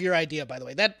love your idea, by the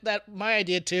way. That my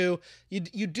idea too.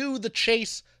 You do the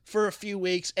chase for a few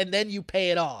weeks and then you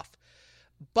pay it off.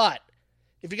 But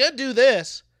if you're going to do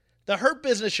this, the Hurt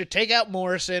Business should take out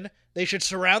Morrison. They should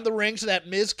surround the ring so that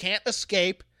Miz can't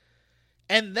escape.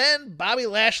 And then Bobby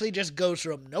Lashley just goes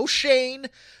through him. No Shane,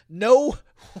 no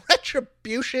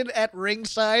Retribution at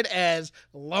ringside as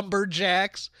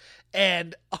lumberjacks,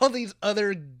 and all these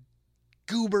other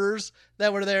goobers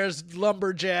that were there as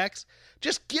lumberjacks.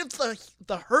 Just give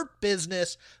the Hurt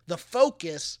Business the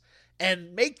focus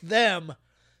and make them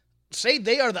say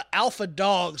they are the alpha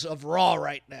dogs of Raw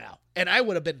right now, and I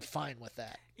would have been fine with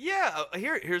that. Yeah,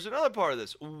 here's another part of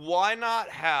this. Why not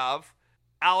have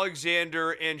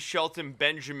Alexander and Shelton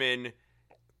Benjamin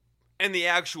and the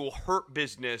actual Hurt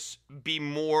Business be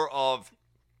more of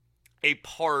a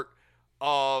part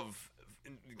of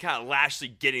kind of Lashley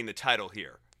getting the title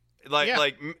here?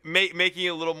 Making it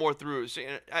a little more through.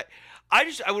 I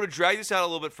would have dragged this out a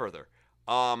little bit further.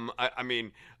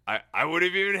 I would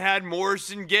have even had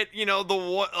Morrison get,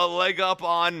 a leg up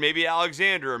on maybe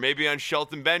Alexander or maybe on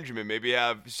Shelton Benjamin. Maybe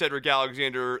have Cedric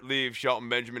Alexander leave Shelton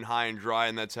Benjamin high and dry,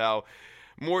 and that's how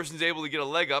Morrison's able to get a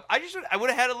leg up. I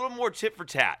would have had a little more tit for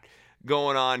tat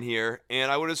going on here,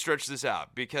 and I would have stretched this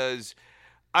out because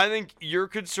I think you're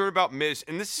concerned about Miz,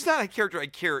 and this is not a character I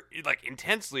care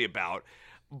intensely about,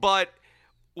 but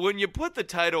when you put the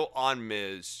title on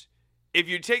Miz, if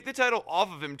you take the title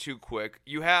off of him too quick,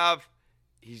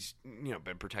 he's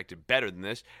been protected better than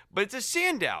this, but it's a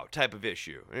Sandow type of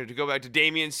issue. And to go back to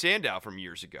Damian Sandow from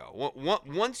years ago,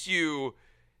 once you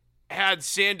had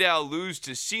Sandow lose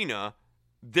to Cena,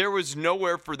 there was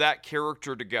nowhere for that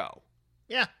character to go.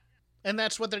 Yeah, and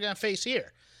that's what they're going to face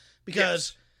here.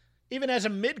 Because even as a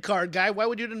mid-card guy, why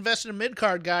would you invest in a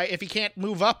mid-card guy if he can't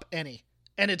move up any?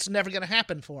 And it's never going to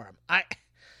happen for him.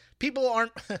 People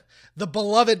aren't the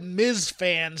beloved Miz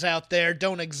fans out there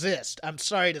don't exist. I'm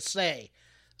sorry to say.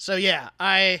 So yeah,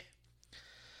 I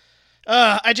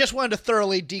just wanted to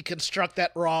thoroughly deconstruct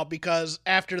that Raw because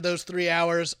after those 3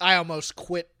 hours, I almost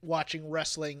quit watching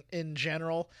wrestling in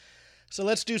general. So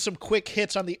let's do some quick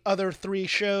hits on the other 3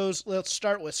 shows. Let's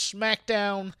start with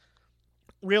SmackDown.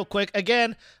 Real quick,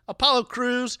 again, Apollo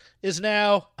Crews is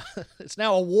now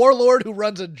a warlord who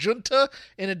runs a junta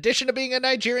in addition to being a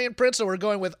Nigerian prince, so we're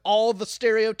going with all the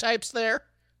stereotypes there.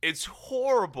 It's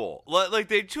horrible. Like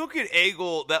they took an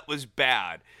angle that was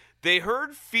bad. They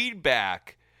heard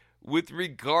feedback with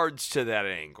regards to that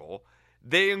angle.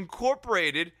 They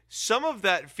incorporated some of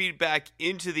that feedback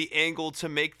into the angle to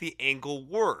make the angle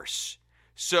worse.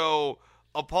 So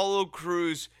Apollo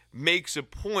Crews makes a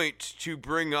point to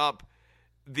bring up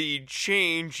the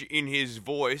change in his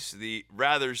voice, the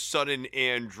rather sudden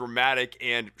and dramatic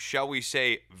and, shall we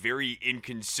say, very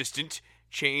inconsistent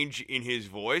change in his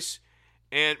voice,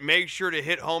 and make sure to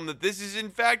hit home that this is in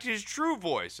fact his true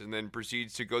voice, and then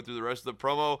proceeds to go through the rest of the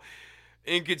promo,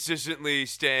 inconsistently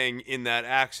staying in that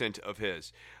accent of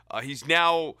his. He's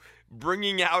now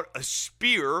bringing out a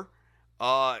spear.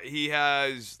 He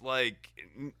has like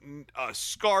a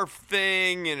scarf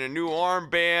thing and a new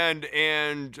armband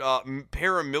and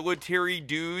paramilitary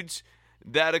dudes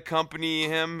that accompany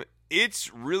him.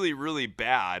 It's really, really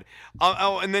bad.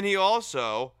 And then he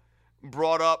also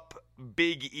brought up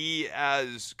Big E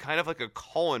as kind of like a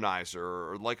colonizer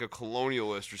or like a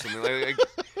colonialist or something.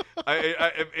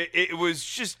 It was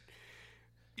just,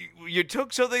 you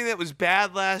took something that was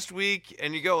bad last week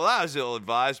and you go, well, that was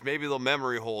ill-advised. Maybe they'll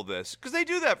memory hold this. Because they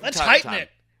do that from time to time. Let's heighten it.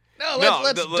 No,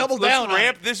 let's double down. Let's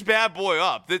ramp this bad boy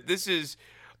up. This is,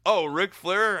 Ric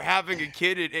Flair having a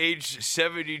kid at age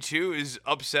 72 is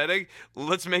upsetting.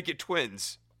 Let's make it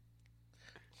twins.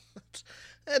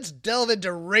 Let's delve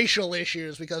into racial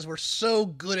issues because we're so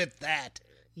good at that.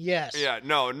 Yes. Yeah,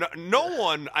 no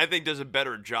one, I think, does a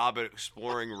better job at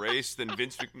exploring race than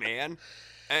Vince McMahon.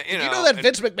 You know that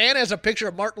Vince McMahon has a picture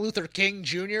of Martin Luther King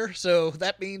Jr., so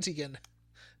that means he can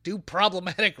do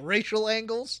problematic racial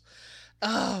angles?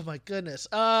 Oh, my goodness.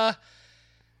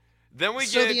 Then we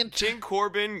get King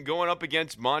Corbin going up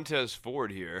against Montez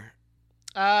Ford here.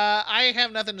 I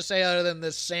have nothing to say other than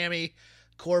this Sammy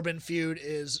Corbin feud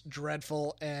is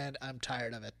dreadful, and I'm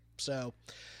tired of it. So,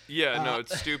 yeah, no,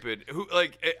 it's stupid.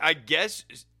 I guess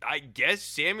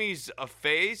Sammy's a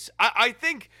face. I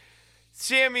think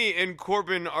Sammy and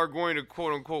Corbin are going to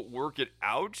quote unquote work it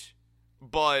out,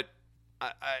 but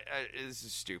this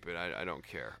is stupid. I don't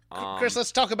care. Chris,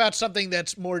 let's talk about something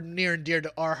that's more near and dear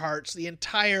to our hearts. The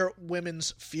entire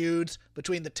women's feuds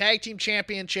between the tag team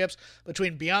championships,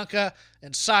 between Bianca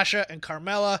and Sasha and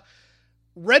Carmella.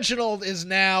 Reginald is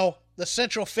now the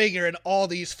central figure in all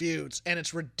these feuds, and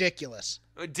it's ridiculous.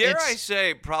 Dare I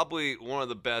say, probably one of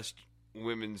the best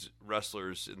women's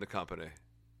wrestlers in the company.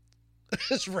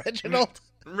 Is Reginald?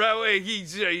 Right,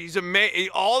 he's amazing.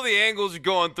 All the angles are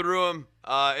going through him.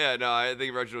 I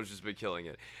think Reginald's just been killing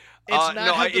it. It's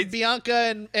not helping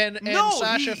Bianca and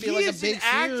Sasha feel like a big feud. He is an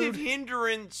active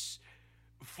hindrance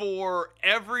for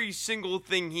every single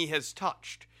thing he has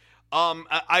touched.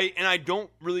 I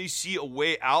don't really see a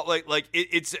way out.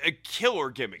 It's a killer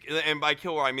gimmick, and by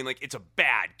killer I mean it's a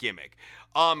bad gimmick.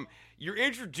 You're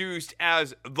introduced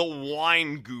as the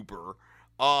wine goober.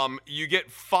 You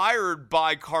get fired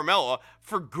by Carmella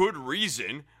for good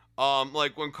reason.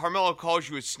 Like when Carmella calls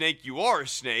you a snake, you are a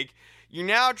snake. You're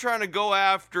now trying to go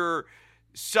after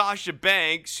Sasha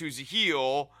Banks, who's a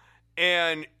heel,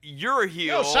 and you're a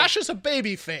heel. No, Sasha's a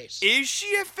baby face. Is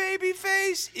she a baby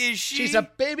face? Is she? She's a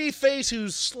baby face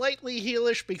who's slightly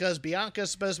heelish because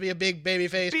Bianca's supposed to be a big baby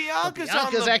face.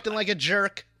 Bianca's acting like a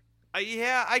jerk.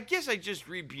 Yeah, I guess I just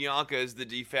read Bianca as the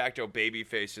de facto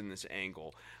babyface in this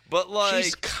angle. But, like...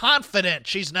 She's confident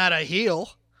she's not a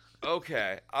heel.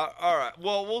 Okay. All right.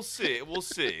 Well, we'll see. We'll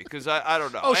see. Because I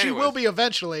don't know. Oh, Anyways, she will be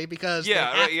eventually because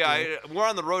we're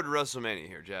on the road to WrestleMania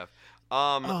here, Jeff.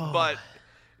 But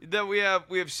then we have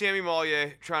Sami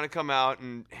Malye trying to come out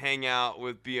and hang out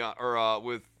with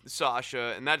with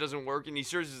Sasha, and that doesn't work. And he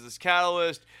serves as this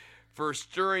catalyst for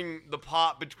stirring the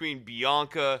pot between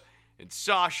Bianca and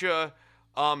Sasha.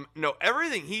 No,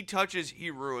 everything he touches, he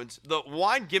ruins. The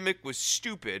wine gimmick was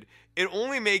stupid. It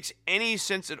only makes any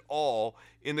sense at all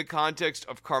in the context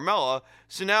of Carmella.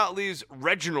 So now it leaves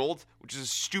Reginald, which is a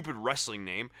stupid wrestling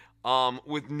name,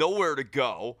 with nowhere to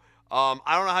go. I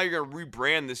don't know how you're going to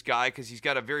rebrand this guy because he's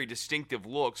got a very distinctive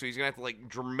look. So he's going to have to like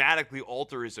dramatically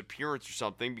alter his appearance or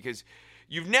something because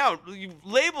you've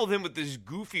labeled him with this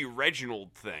goofy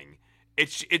Reginald thing.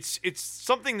 It's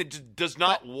something that just does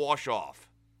not wash off.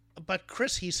 But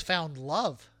Chris, he's found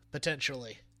love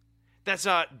potentially. That's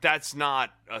not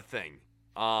a thing.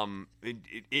 In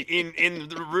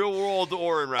the real world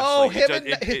or in wrestling. Oh, him and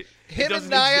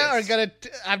Nia are gonna.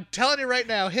 I'm telling you right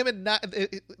now, him and Nia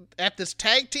at this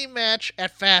tag team match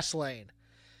at Fastlane.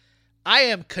 I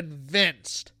am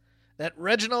convinced that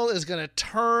Reginald is gonna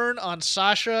turn on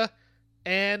Sasha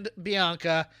and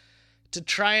Bianca to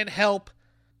try and help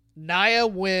Nia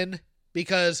win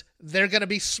because they're going to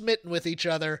be smitten with each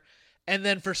other. And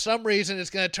then for some reason, it's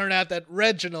going to turn out that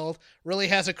Reginald really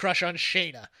has a crush on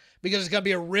Shayna because it's going to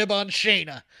be a rib on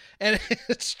Shayna. And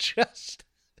it's just...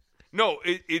 No,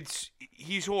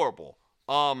 he's horrible.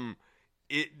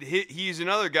 He's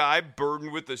another guy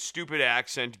burdened with a stupid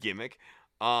accent gimmick.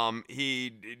 Look,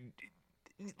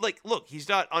 he's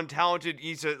not untalented.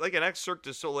 He's like an ex-Cirque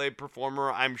du Soleil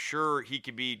performer. I'm sure he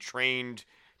could be trained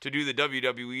to do the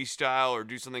WWE style or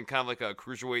do something kind of like a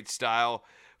cruiserweight style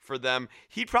for them.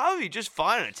 He'd probably be just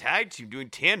fine in a tag team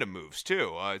doing tandem moves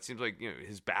too. It seems like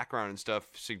his background and stuff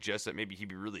suggests that maybe he'd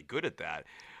be really good at that.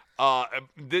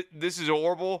 This is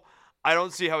horrible. I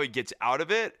don't see how he gets out of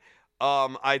it.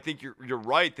 I think you're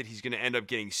right that he's going to end up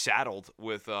getting saddled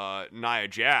with Nia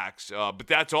Jax, but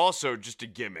that's also just a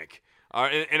gimmick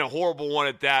and a horrible one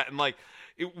at that. And like.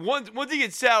 Once he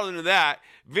gets saddled into that,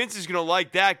 Vince is going to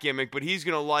like that gimmick, but he's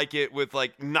going to like it with,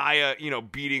 like, Nia,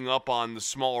 beating up on the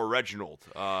smaller Reginald.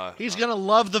 He's going to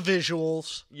love the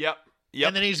visuals. Yep.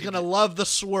 And then he's going to love the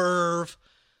swerve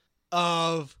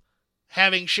of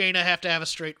having Shayna have to have a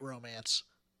straight romance.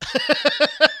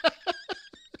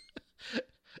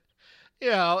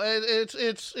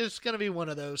 It's going to be one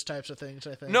of those types of things,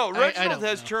 I think. No, Reginald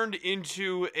has turned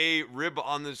into a rib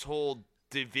on this whole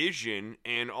division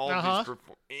and all of these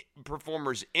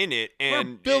performers in it, and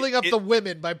we're building up the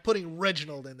women by putting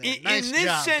Reginald in there. Nice in this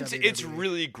job, sense, WWE. it's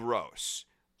really gross.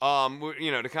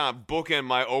 To kind of bookend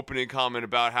my opening comment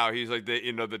about how he's like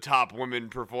the top women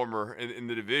performer in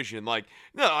the division. Like,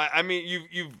 no, I mean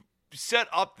you've set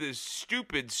up this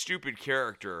stupid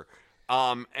character,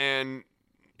 and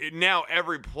now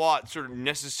every plot sort of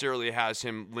necessarily has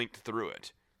him linked through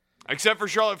it, except for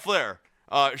Charlotte Flair.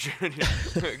 Not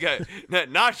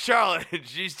Charlotte.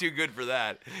 She's too good for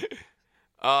that.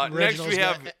 Next we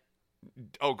have...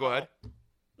 Oh, go ahead.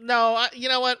 No, you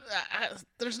know what?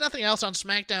 There's nothing else on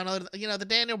SmackDown other than, the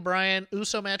Daniel Bryan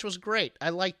Uso match was great. I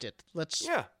liked it. Let's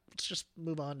just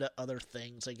move on to other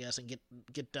things, I guess, and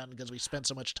get done because we spent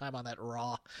so much time on that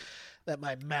Raw that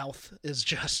my mouth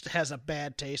has a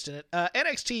bad taste in it.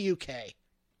 NXT UK.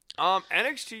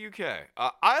 NXT UK.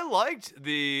 I liked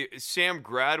the Sam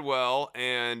Gradwell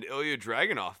and Ilya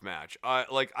Dragunov match. I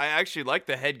actually liked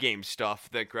the head game stuff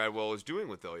that Gradwell was doing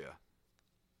with Ilya.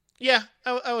 Yeah,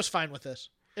 I was fine with this.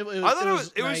 I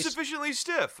thought it was sufficiently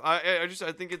stiff. I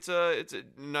think it's a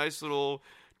nice little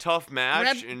tough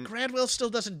match. Gradwell still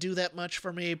doesn't do that much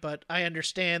for me, but I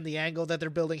understand the angle that they're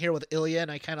building here with Ilya,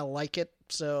 and I kind of like it.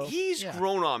 So he's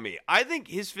grown on me. I think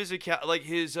his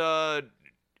his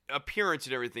appearance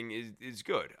and everything is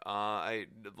good.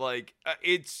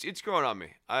 It's growing on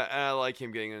me. I like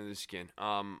him getting under the skin.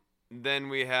 Then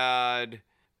we had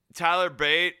Tyler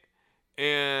Bate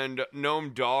and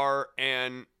Noam Dar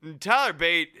and Tyler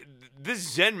Bate.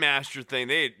 This Zen Master thing,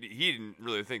 he didn't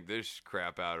really think this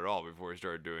crap out at all before he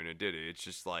started doing it, did he? It's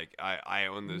just like, I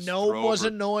own this. Noam was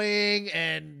annoying,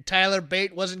 and Tyler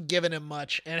Bate wasn't giving him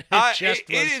much. And it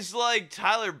is like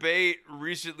Tyler Bate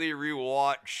recently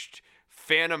rewatched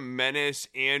Phantom Menace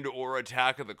and or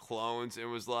Attack of the Clones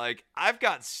and was like, I've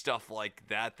got stuff like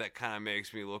that kind of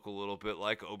makes me look a little bit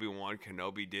like Obi-Wan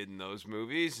Kenobi did in those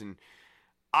movies, and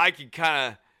I could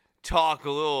kind of talk a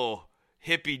little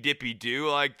hippy-dippy-do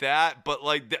like that, but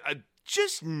like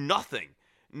just nothing.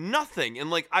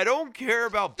 And like, I don't care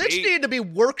about this Bate. needed to be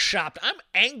workshopped. I'm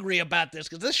angry about this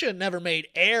because this should have never made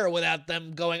air without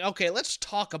them going, okay, let's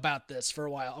talk about this for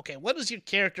a while. Okay, what is your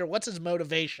character? What's his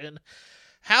motivation?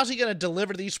 How's he going to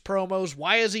deliver these promos?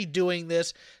 Why is he doing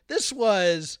this? This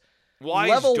was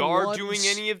Why is Dar doing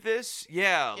any of this?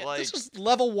 Yeah, like this is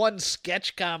level 1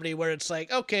 sketch comedy where it's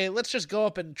like, okay, let's just go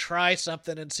up and try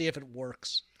something and see if it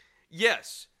works.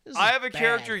 Yes. I have a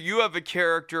character, you have a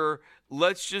character.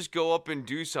 Let's just go up and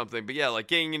do something. But yeah, like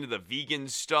getting into the vegan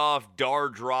stuff, Dar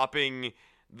dropping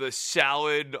the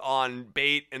salad on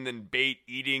Bate and then Bate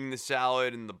eating the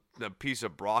salad and the piece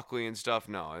of broccoli and stuff.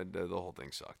 No, the whole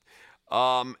thing sucked.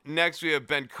 Next we have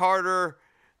Ben Carter.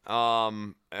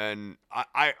 And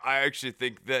I actually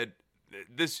think that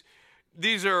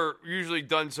these are usually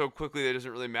done so quickly that it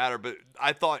doesn't really matter, but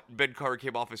I thought Ben Carter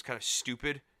came off as kind of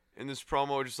stupid in this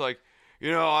promo, just like,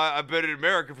 I've been in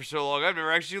America for so long, I've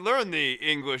never actually learned the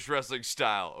English wrestling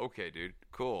style. Okay, dude,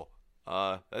 cool.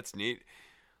 That's neat.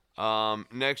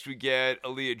 Next we get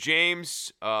Aaliyah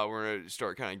James. We're gonna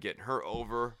start kind of getting her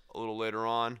over a little later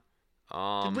on.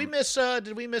 Did we miss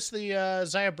the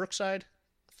Zaya Brookside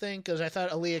thing? Because I thought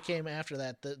Aaliyah came after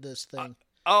that. This thing.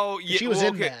 Yeah, she was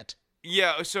in that.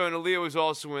 Yeah, so and Aaliyah was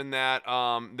also in that.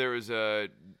 There was a.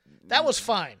 That was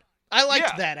fine. I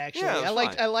liked that actually. Yeah,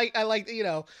 I liked.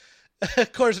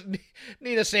 Of course,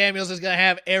 Nina Samuels is gonna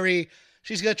have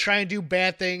she's gonna try and do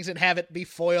bad things and have it be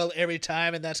foiled every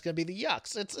time, and that's gonna be the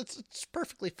yucks. It's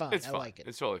perfectly fine. I like it.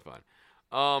 It's totally fine.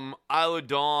 Isla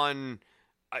Dawn.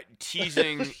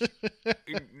 Teasing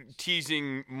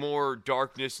more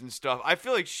darkness and stuff. I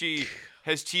feel like she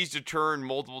has teased a turn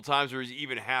multiple times, or has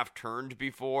even half turned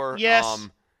before. Yes.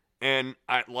 And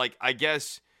I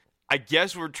guess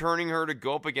we're turning her to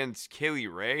go up against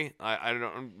Kaylee Ray. I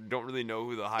don't really know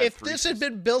who the high If priest this had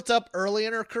been built up early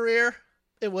in her career,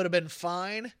 it would have been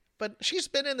fine. But she's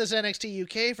been in this NXT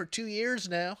UK for 2 years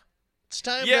now. It's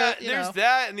time. There's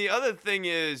that, and the other thing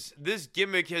is this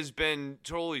gimmick has been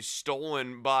totally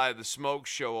stolen by the Smoke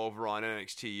Show over on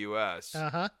NXT US.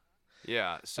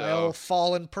 Yeah, so old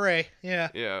fallen prey.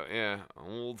 Yeah,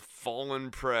 old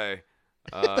fallen prey.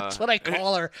 That's what I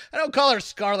call her. I don't call her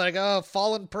Scarlet. I go,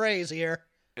 fallen prey's here.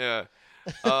 Yeah.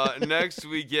 Next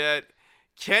we get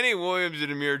Kenny Williams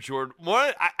and Amir Jordan.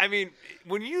 I mean,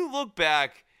 when you look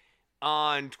back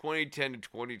on 2010 to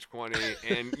 2020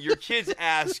 and your kids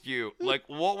ask you, like,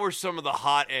 what were some of the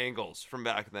hot angles from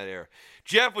back in that era?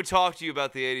 Jeff would talk to you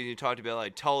about the 80s. He talked about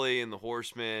like Tully and the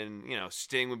Horsemen.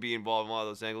 Sting would be involved in a lot of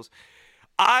those angles.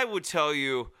 I would tell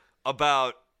you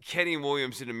about Kenny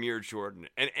Williams and Amir Jordan,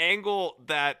 an angle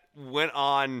that went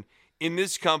on in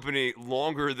this company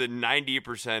longer than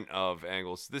 90% of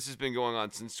angles. This has been going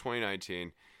on since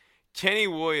 2019. Kenny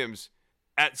Williams,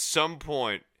 at some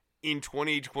point in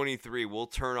 2023, will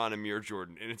turn on Amir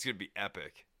Jordan, and it's going to be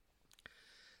epic.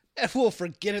 And we'll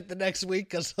forget it the next week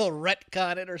because he'll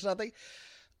retcon it or something.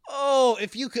 Oh,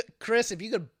 if you could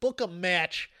book a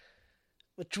match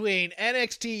between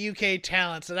NXT UK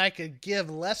talents that I could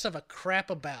give less of a crap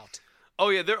about. Oh,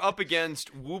 yeah, they're up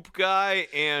against Whoop Guy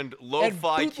and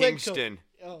Lo-Fi Kingston.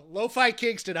 Lo-Fi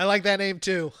Kingston. I like that name,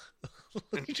 too.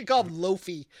 You should call him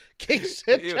Lofi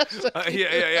Kingston. Yeah.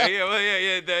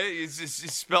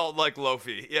 It's spelled like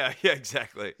Lofi. Yeah,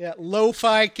 exactly. Yeah,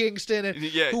 Lo-Fi Kingston,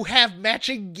 who have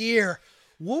matching gear.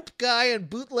 Whoop Guy and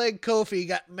Bootleg Kofi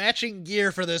got matching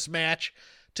gear for this match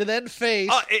to then face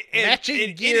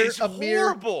matching gear. It is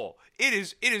horrible. It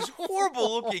is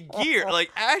horrible looking gear.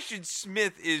 Like Ashton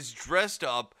Smith is dressed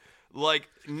up like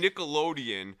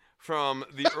Nickelodeon from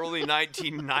the early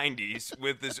 1990s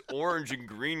with this orange and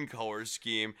green color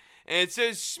scheme. And it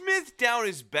says Smith down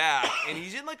his back, and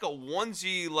he's in like a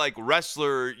onesie, like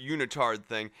wrestler unitard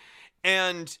thing.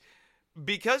 And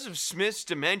because of Smith's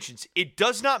dimensions, it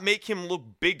does not make him look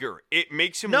bigger. It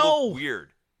makes him look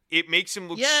weird. It makes him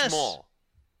look small.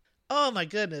 Oh my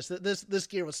goodness. This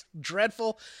gear was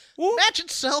dreadful. Whoop. Match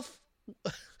itself,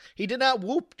 he did not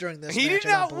whoop during this match. He did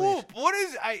not whoop. What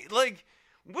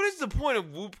is the point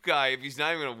of Whoop Guy if he's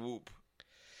not even going to whoop?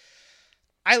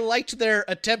 I liked their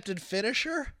attempted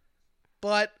finisher,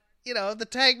 but the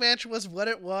tag match was what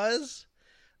it was.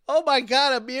 Oh my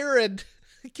God, Amir and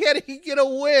Kenny get a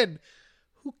win.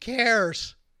 Who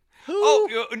cares? No,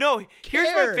 here's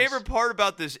my cares? favorite part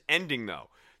about this ending, though.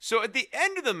 So at the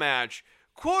end of the match,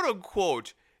 quote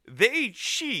unquote, they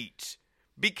cheat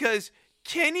because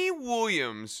Kenny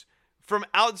Williams from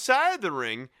outside the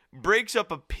ring breaks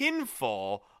up a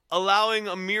pinfall, allowing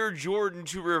Amir Jordan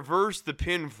to reverse the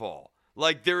pinfall.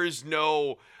 Like, there is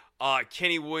no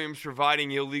Kenny Williams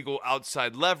providing illegal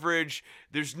outside leverage.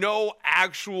 There's no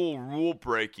actual rule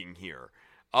breaking here.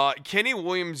 Kenny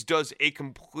Williams does a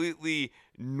completely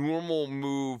normal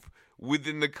move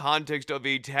within the context of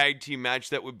a tag team match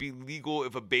that would be legal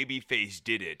if a babyface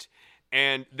did it.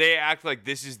 And they act like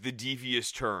this is the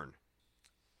devious turn.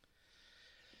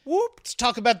 Whoop. Let's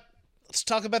talk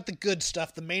about the good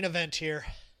stuff, the main event here.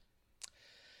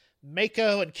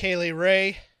 Mako and Kaylee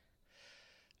Ray.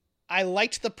 I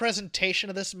liked the presentation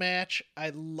of this match.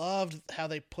 I loved how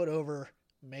they put over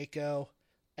Mako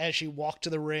as she walked to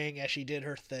the ring, as she did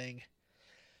her thing.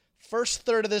 First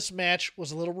third of this match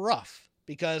was a little rough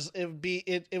because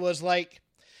it was like,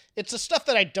 it's the stuff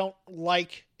that I don't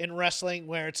like in wrestling,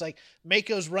 where it's like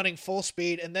Mako's running full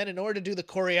speed, and then in order to do the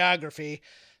choreography,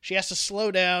 she has to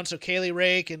slow down so Kaylee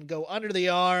Ray can go under the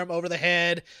arm, over the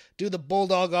head, do the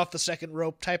bulldog off the second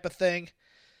rope type of thing.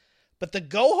 But the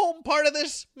go-home part of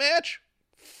this match,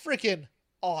 freaking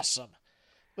awesome.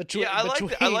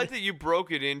 I like that you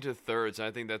broke it into thirds.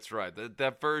 I think that's right.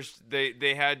 That first,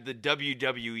 they had the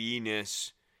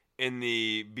WWE-ness in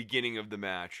the beginning of the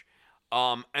match.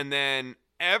 And then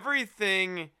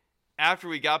everything after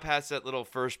we got past that little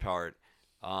first part,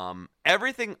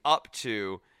 everything up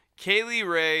to Kaylee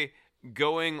Ray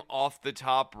going off the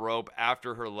top rope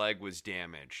after her leg was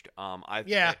damaged.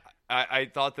 I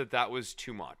thought that was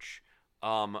too much.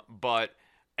 But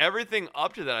everything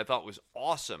up to that I thought was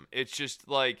awesome. It's just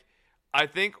like, I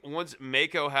think once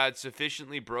Mako had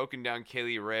sufficiently broken down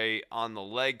Kaylee Ray on the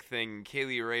leg thing,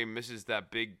 Kaylee Ray misses that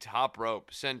big top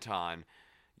rope senton,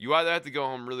 you either have to go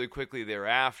home really quickly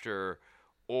thereafter,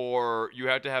 or you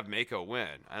have to have Mako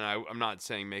win. And I'm not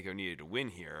saying Mako needed to win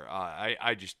here.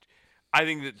 I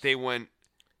think that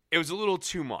it was a little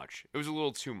too much.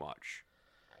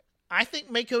 I think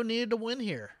Mako needed to win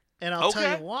here, and I'll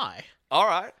tell you why. All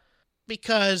right.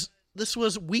 Because this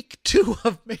was week 2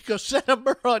 of Mako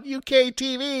Senamura on UK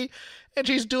TV, and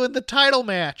she's doing the title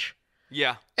match.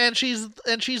 Yeah. And she's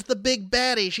the big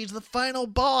baddie. She's the final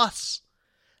boss.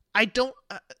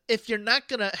 If you're not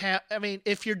going to have,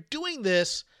 if you're doing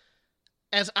this,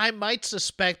 as I might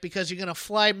suspect, because you're going to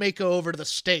fly Mako over to the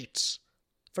States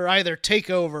for either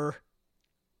TakeOver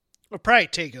or probably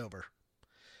TakeOver,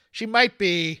 she might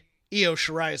be Io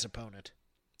Shirai's opponent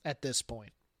at this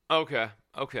point. Okay.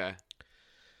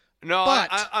 No,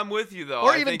 but, I'm with you, though.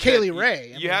 Or even Kaylee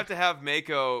Ray. You have to have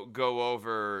Mako go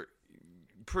over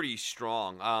pretty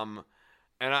strong.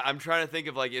 And I'm trying to think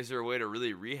of, like, is there a way to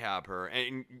really rehab her?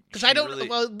 Because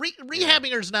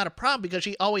rehabbing her is not a problem because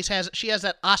she has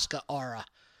that Asuka aura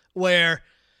where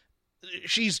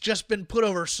she's just been put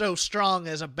over so strong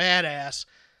as a badass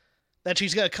that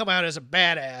she's going to come out as a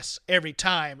badass every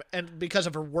time. And because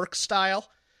of her work style,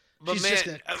 she's just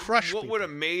going to crush what people. Would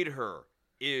have made her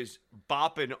is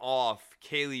bopping off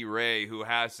Kaylee Ray, who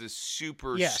has this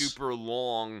super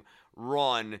long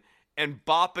run, and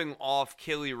bopping off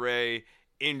Kaylee Ray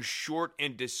in short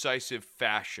and decisive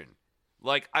fashion.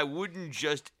 Like, I wouldn't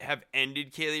just have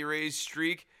ended Kaylee Ray's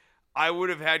streak. I would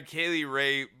have had Kaylee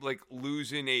Ray, like,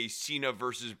 losing a Cena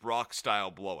versus Brock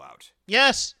style blowout.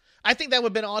 Yes. I think that would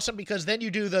have been awesome because then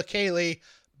you do the Kaylee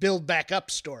build back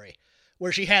up story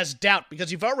where she has doubt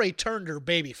because you've already turned her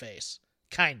babyface,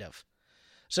 kind of.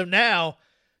 So now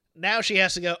she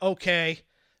has to go, okay,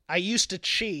 I used to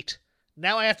cheat.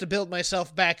 Now I have to build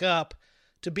myself back up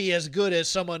to be as good as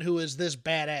someone who is this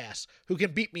badass, who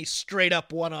can beat me straight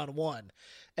up one-on-one.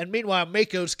 And meanwhile,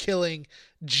 Mako's killing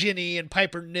Ginny and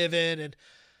Piper Niven and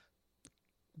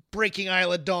breaking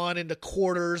Isla Dawn into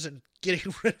quarters and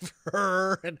getting rid of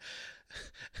her and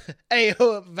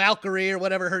Valkyrie or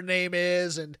whatever her name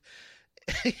is, and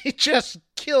just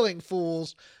killing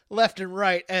fools left and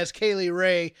right as Kaylee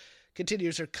Ray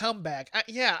continues her comeback.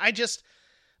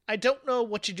 I don't know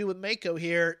what you do with Mako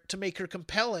here to make her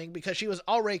compelling because she was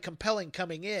already compelling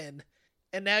coming in,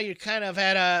 and now you're kind of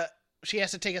she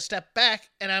has to take a step back,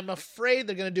 and I'm afraid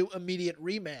they're going to do immediate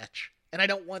rematch, and I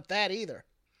don't want that either.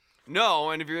 No,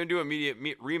 and if you're going to do immediate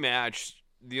rematch,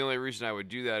 the only reason I would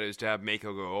do that is to have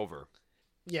Mako go over.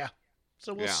 Yeah,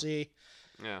 so we'll see.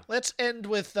 Yeah. Let's end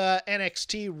with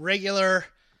NXT regular.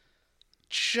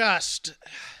 Just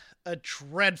a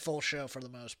dreadful show for the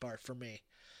most part for me.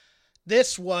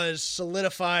 This was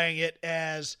solidifying it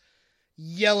as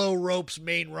Yellow Rope's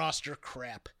main roster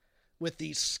crap with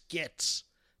these skits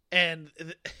and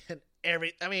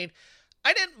every. I mean,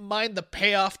 I didn't mind the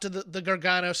payoff to the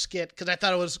Gargano skit because I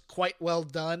thought it was quite well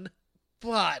done,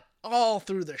 but all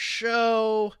through the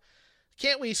show,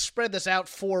 can't we spread this out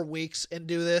 4 weeks and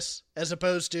do this as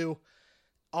opposed to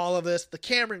all of this? The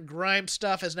Cameron Grimes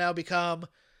stuff has now become.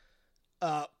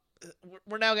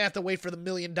 We're now gonna have to wait for the $1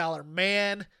 Million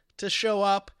Man to show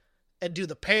up and do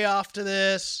the payoff to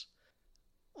this.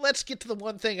 Let's get to the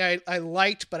one thing I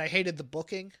liked, but I hated the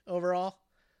booking overall.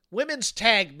 Women's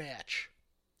tag match.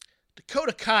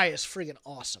 Dakota Kai is friggin'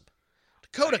 awesome.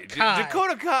 Dakota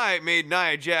Kai made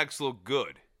Nia Jax look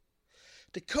good.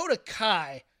 Dakota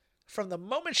Kai, from the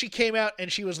moment she came out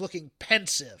and she was looking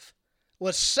pensive,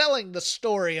 was selling the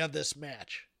story of this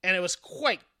match. And it was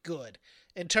quite good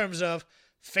in terms of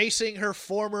facing her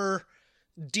former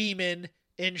demon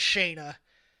in Shayna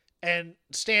and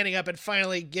standing up and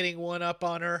finally getting one up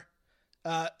on her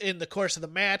in the course of the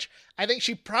match. I think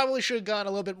she probably should have gone a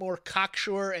little bit more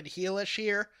cocksure and heelish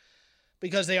here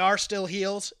because they are still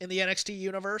heels in the NXT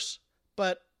universe,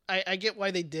 but I get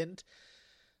why they didn't.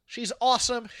 She's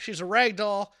awesome. She's a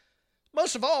ragdoll.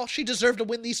 Most of all, she deserved to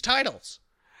win these titles.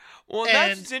 Well,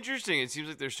 that's interesting. It seems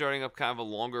like they're starting up kind of a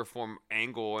longer form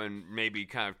angle and maybe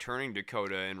kind of turning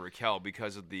Dakota and Raquel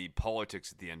because of the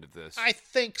politics at the end of this. I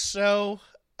think so.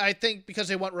 I think because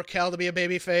they want Raquel to be a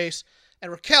babyface.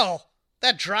 And Raquel,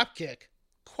 that dropkick,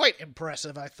 quite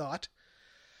impressive, I thought.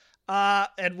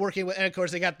 And of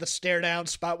course, they got the stare down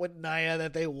spot with Nia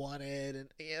that they wanted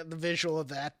and the visual of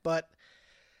that. But,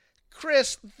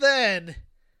 Chris, then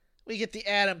we get the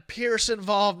Adam Pearce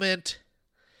involvement.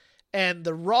 And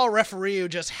the Raw referee who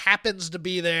just happens to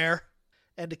be there.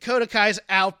 And Dakota Kai's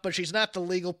out, but she's not the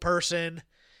legal person.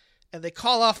 And they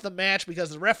call off the match because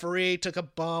the referee took a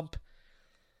bump.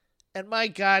 And my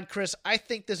God, Chris, I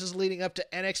think this is leading up to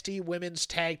NXT Women's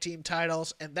Tag Team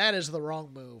titles, and that is the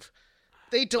wrong move.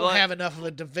 They don't have enough of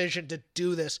a division to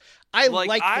do this. I like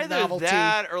the novelty. Either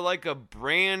that or like a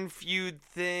brand feud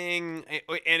thing,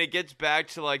 and it gets back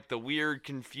to like the weird,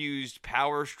 confused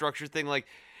power structure thing. Like,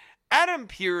 Adam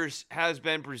Pearce has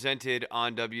been presented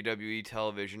on WWE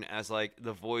television as like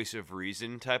the voice of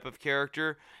reason type of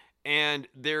character, and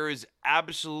there is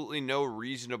absolutely no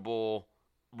reasonable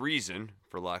reason,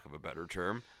 for lack of a better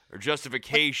term, or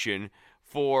justification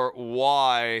for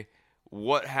why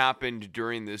what happened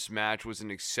during this match was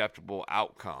an acceptable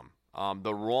outcome.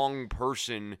 The wrong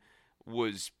person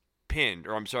was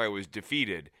was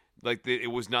defeated. Like,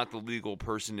 it was not the legal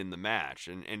person in the match.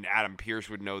 And Adam Pearce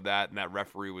would know that, and that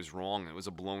referee was wrong. It was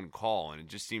a blown call. And it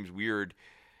just seems weird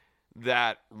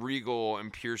that Regal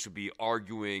and Pearce would be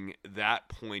arguing that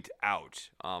point out.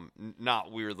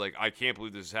 Not weird, like, I can't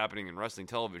believe this is happening in wrestling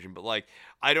television. But, like,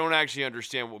 I don't actually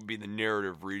understand what would be the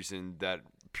narrative reason that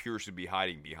Pearce would be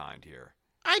hiding behind here.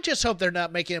 I just hope they're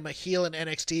not making him a heel in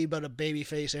NXT, but a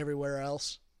babyface everywhere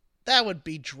else. That would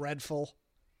be dreadful.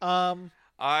 Be on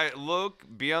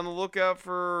the lookout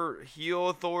for heel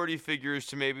authority figures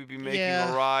to maybe be making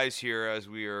a rise here as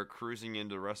we are cruising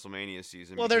into WrestleMania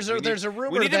season. Well, there's a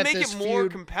rumor we need that to make this it more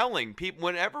feud... compelling. People,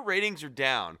 whenever ratings are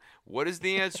down, what is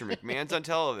the answer? McMahon's on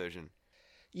television.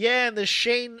 Yeah, and the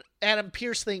Shane Adam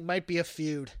Pearce thing might be a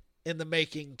feud in the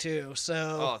making too.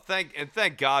 So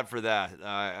thank God for that.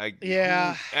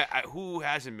 Who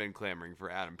hasn't been clamoring for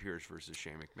Adam Pearce versus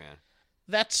Shane McMahon?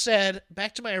 That said,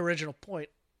 back to my original point.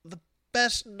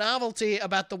 Best novelty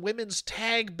about the women's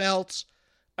tag belts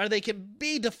are they can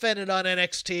be defended on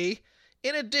NXT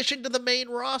in addition to the main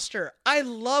roster. I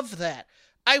love that.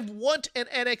 I want an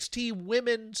NXT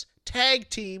women's tag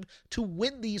team to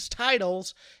win these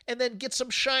titles and then get some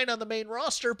shine on the main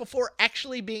roster before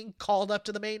actually being called up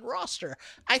to the main roster.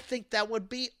 I think that would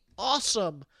be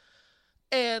awesome.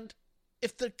 And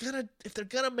if they're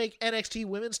gonna make NXT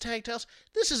women's tag titles,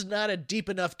 this is not a deep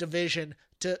enough division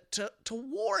to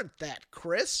warrant that,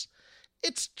 Chris.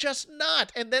 It's just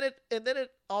not. And then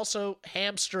it also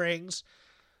hamstrings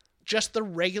just the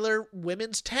regular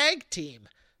women's tag team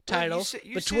titles.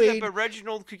 You say that, but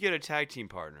Reginald could get a tag team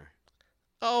partner.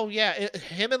 Oh yeah,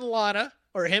 him and Lana,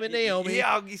 or him and Naomi,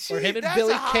 or him and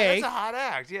Billie Kay. That's a hot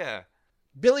act, yeah.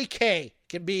 Billie Kay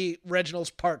can be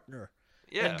Reginald's partner.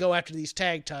 Yeah. And go after these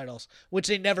tag titles, which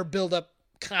they never build up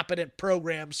competent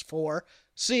programs for.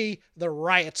 See the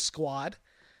Riot Squad.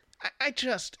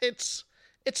 It's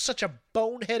such a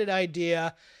boneheaded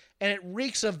idea, and it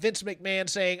reeks of Vince McMahon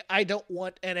saying, I don't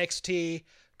want NXT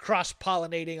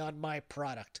cross-pollinating on my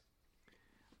product.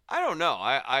 I don't know.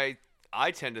 I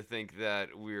tend to think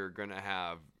that we're going to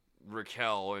have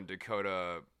Raquel and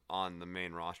Dakota on the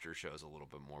main roster shows a little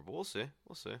bit more. But we'll see.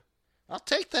 We'll see. I'll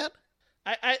take that.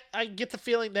 I get the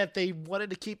feeling that they wanted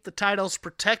to keep the titles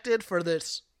protected for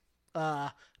this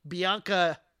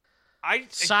Bianca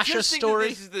Sasha just think story. That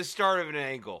this is the start of an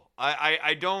angle.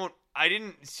 I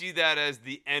didn't see that as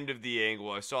the end of the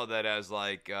angle. I saw that as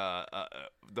like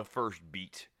the first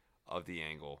beat of the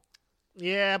angle.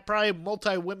 Yeah, probably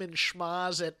multi-women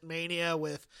schmaz at Mania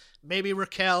with maybe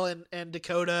Raquel and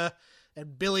Dakota,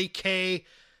 and Billie Kay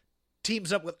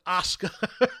teams up with Asuka.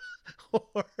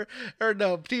 or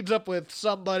no, teams up with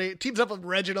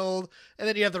Reginald, and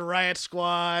then you have the Riot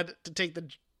Squad to take the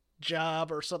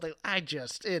job or something.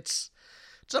 It's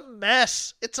a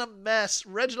mess. It's a mess.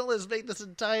 Reginald has made this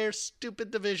entire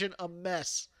stupid division a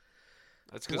mess.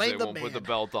 That's because they won't put the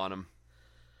belt on him.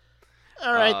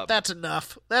 All right, that's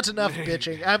enough. That's enough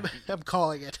bitching. I'm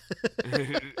calling it.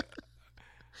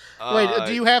 Wait,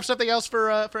 do you have something else for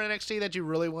NXT that you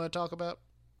really want to talk about?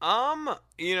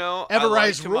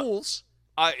 Everrise rules.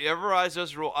 Everrise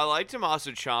does rule. I like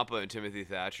Tommaso Ciampa and Timothy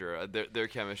Thatcher. Their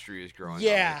chemistry is growing.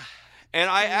 Yeah, and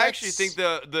I actually think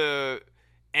the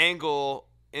angle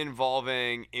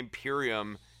involving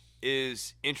Imperium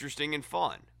is interesting and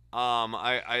fun.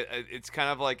 It's kind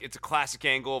of like it's a classic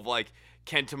angle of like,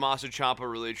 can Tommaso Ciampa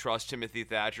really trust Timothy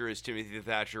Thatcher? Is Timothy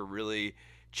Thatcher really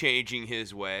changing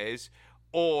his ways,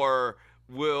 or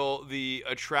will the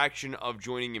attraction of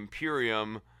joining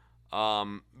Imperium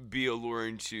be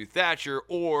alluring to Thatcher,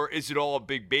 or is it all a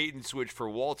big bait and switch for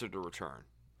Walter to return?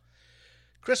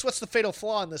 Chris, what's the fatal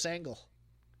flaw in this angle?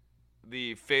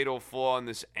 The fatal flaw in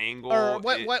this angle, or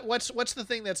what's the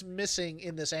thing that's missing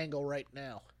in this angle right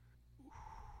now?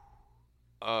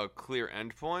 A clear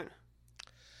endpoint.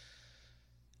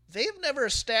 They've never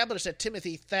established that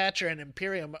Timothy Thatcher and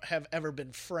Imperium have ever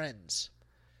been friends.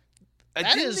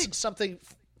 That is something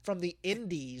from the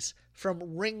Indies,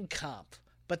 from Ring Comp.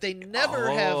 But they never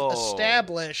have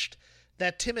established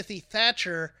that Timothy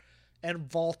Thatcher and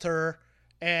Walter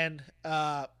and...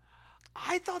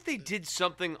 I thought they did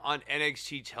something on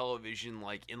NXT television,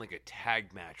 like in like a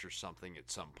tag match or something at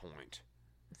some point.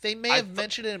 They may have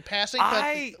mentioned it in passing,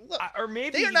 but look, or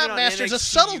maybe they are not masters of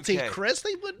subtlety, UK. Chris.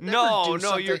 They would never do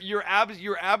something.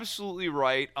 You're absolutely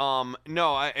right.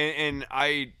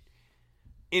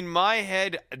 In my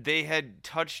head, they had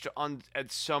touched on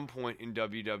at some point in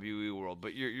WWE world,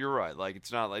 but you're right. Like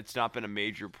it's not been a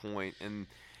major point. And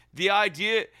the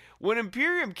idea when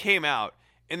Imperium came out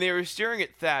and they were staring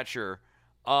at Thatcher,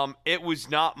 it was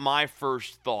not my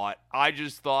first thought. I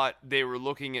just thought they were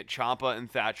looking at Ciampa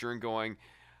and Thatcher and going,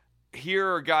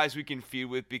 here are guys we can feud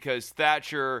with, because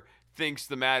Thatcher thinks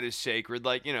the mat is sacred.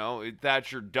 Like,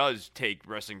 Thatcher does take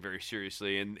wrestling very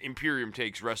seriously, and Imperium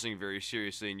takes wrestling very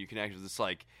seriously, and you can actually this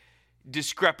like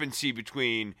discrepancy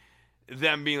between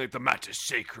them being like the mat is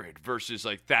sacred versus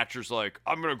like Thatcher's like,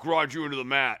 I'm gonna grind you into the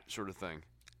mat sort of thing.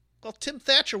 Well, Tim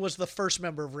Thatcher was the first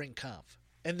member of Ring Comp,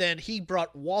 and then he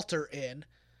brought Walter in.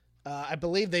 I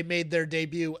believe they made their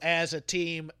debut as a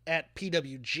team at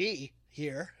PWG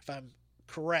here, if I'm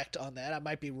correct on that. I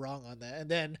might be wrong on that.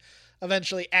 And then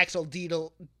eventually Axel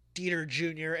Dieter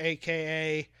Jr.,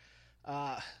 a.k.a.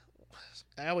 I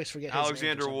always forget his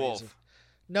Alexander name. Wolf.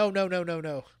 No.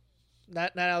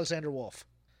 Not Alexander Wolf.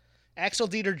 Axel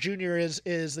Dieter Jr.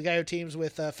 is the guy who teams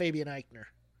with Fabian Eichner.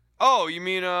 Oh, you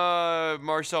mean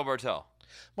Marcel Bartel.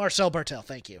 Marcel Bartel,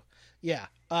 thank you. Yeah.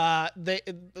 They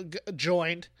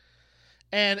joined,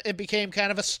 and it became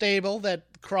kind of a stable that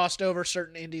crossed over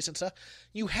certain indies and stuff.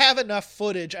 You have enough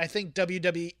footage, I think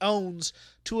WWE owns,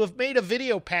 to have made a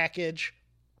video package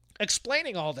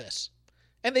explaining all this.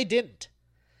 And they didn't.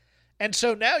 And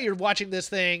so now you're watching this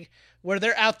thing where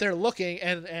they're out there looking,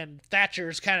 and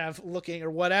Thatcher's kind of looking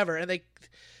or whatever, and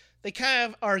they kind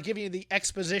of are giving you the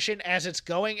exposition as it's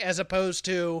going, as opposed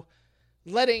to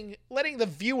letting the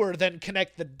viewer then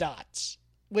connect the dots,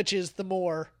 which is the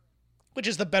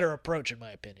better approach in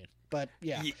my opinion. But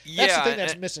that's the thing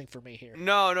that's missing for me here.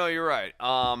 No, you're right.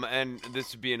 And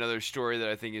this would be another story that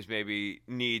I think is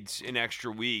needs an extra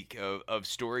week of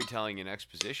storytelling and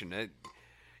exposition.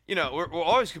 We're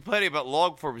always complaining about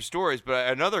long form stories, but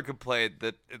another complaint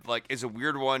that is a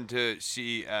weird one to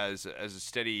see as a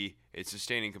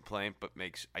sustaining complaint, but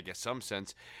makes I guess some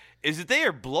sense, is that they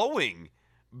are blowing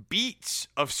beats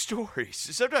of stories.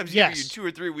 Sometimes giving you 2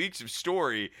 or 3 weeks of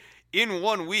story in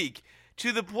 1 week,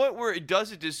 to the point where it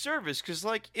does a disservice, because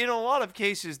in a lot of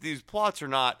cases these plots are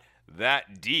not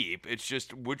that deep. It's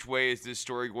just, which way is this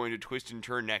story going to twist and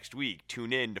turn next week?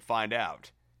 Tune in to find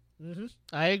out.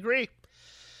 I agree.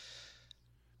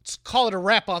 Let's call it a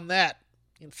wrap on that.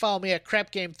 You can follow me at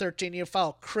CrapGame13. You can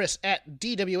follow Chris at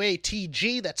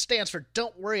DWATG. That stands for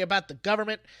Don't Worry About the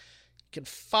Government. can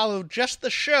follow just the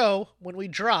show when we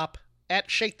drop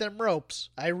at Shake Them Ropes.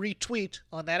 I retweet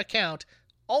on that account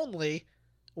only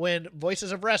when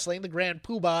Voices of Wrestling, the Grand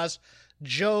Poobahs,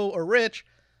 Joe or Rich,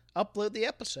 upload the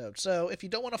episode. So if you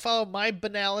don't want to follow my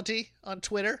banality on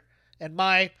Twitter and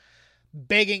my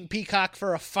begging Peacock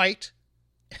for a fight,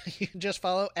 you can just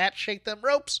follow at Shake Them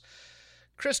Ropes.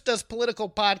 Chris does political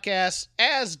podcasts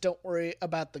as Don't Worry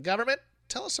About the Government.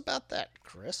 Tell us about that,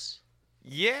 Chris.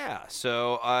 Yeah,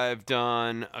 so I've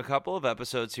done a couple of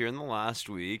episodes here in the last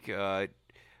week.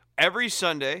 Every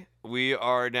Sunday, we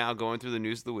are now going through the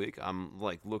news of the week. I'm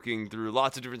looking through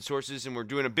lots of different sources, and we're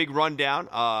doing a big rundown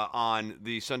on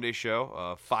the Sunday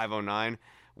show, 509.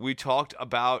 We talked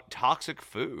about toxic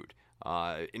food,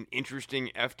 an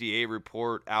interesting FDA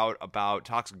report out about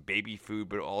toxic baby food,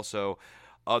 but also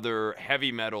other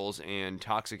heavy metals and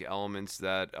toxic elements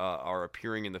that are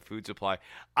appearing in the food supply.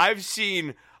 I've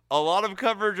seen a lot of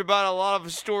coverage about a lot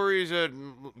of stories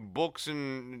and books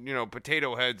and,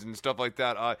 potato heads and stuff like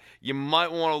that. You might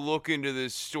want to look into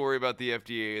this story about the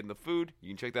FDA and the food. You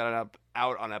can check that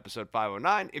out on episode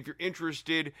 509. If you're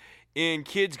interested in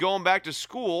kids going back to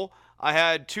school, I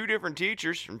had two different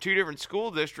teachers from two different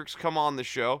school districts come on the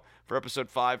show for episode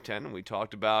 510, and we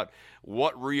talked about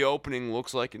what reopening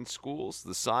looks like in schools,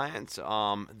 the science,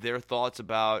 their thoughts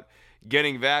about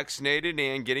getting vaccinated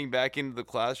and getting back into the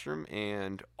classroom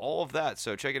and all of that.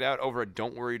 So check it out over at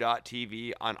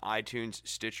don'tworry.tv on iTunes,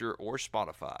 Stitcher, or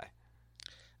Spotify.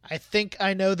 I think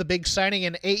I know the big signing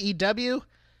in AEW,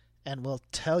 and we'll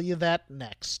tell you that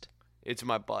next. It's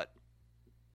my butt.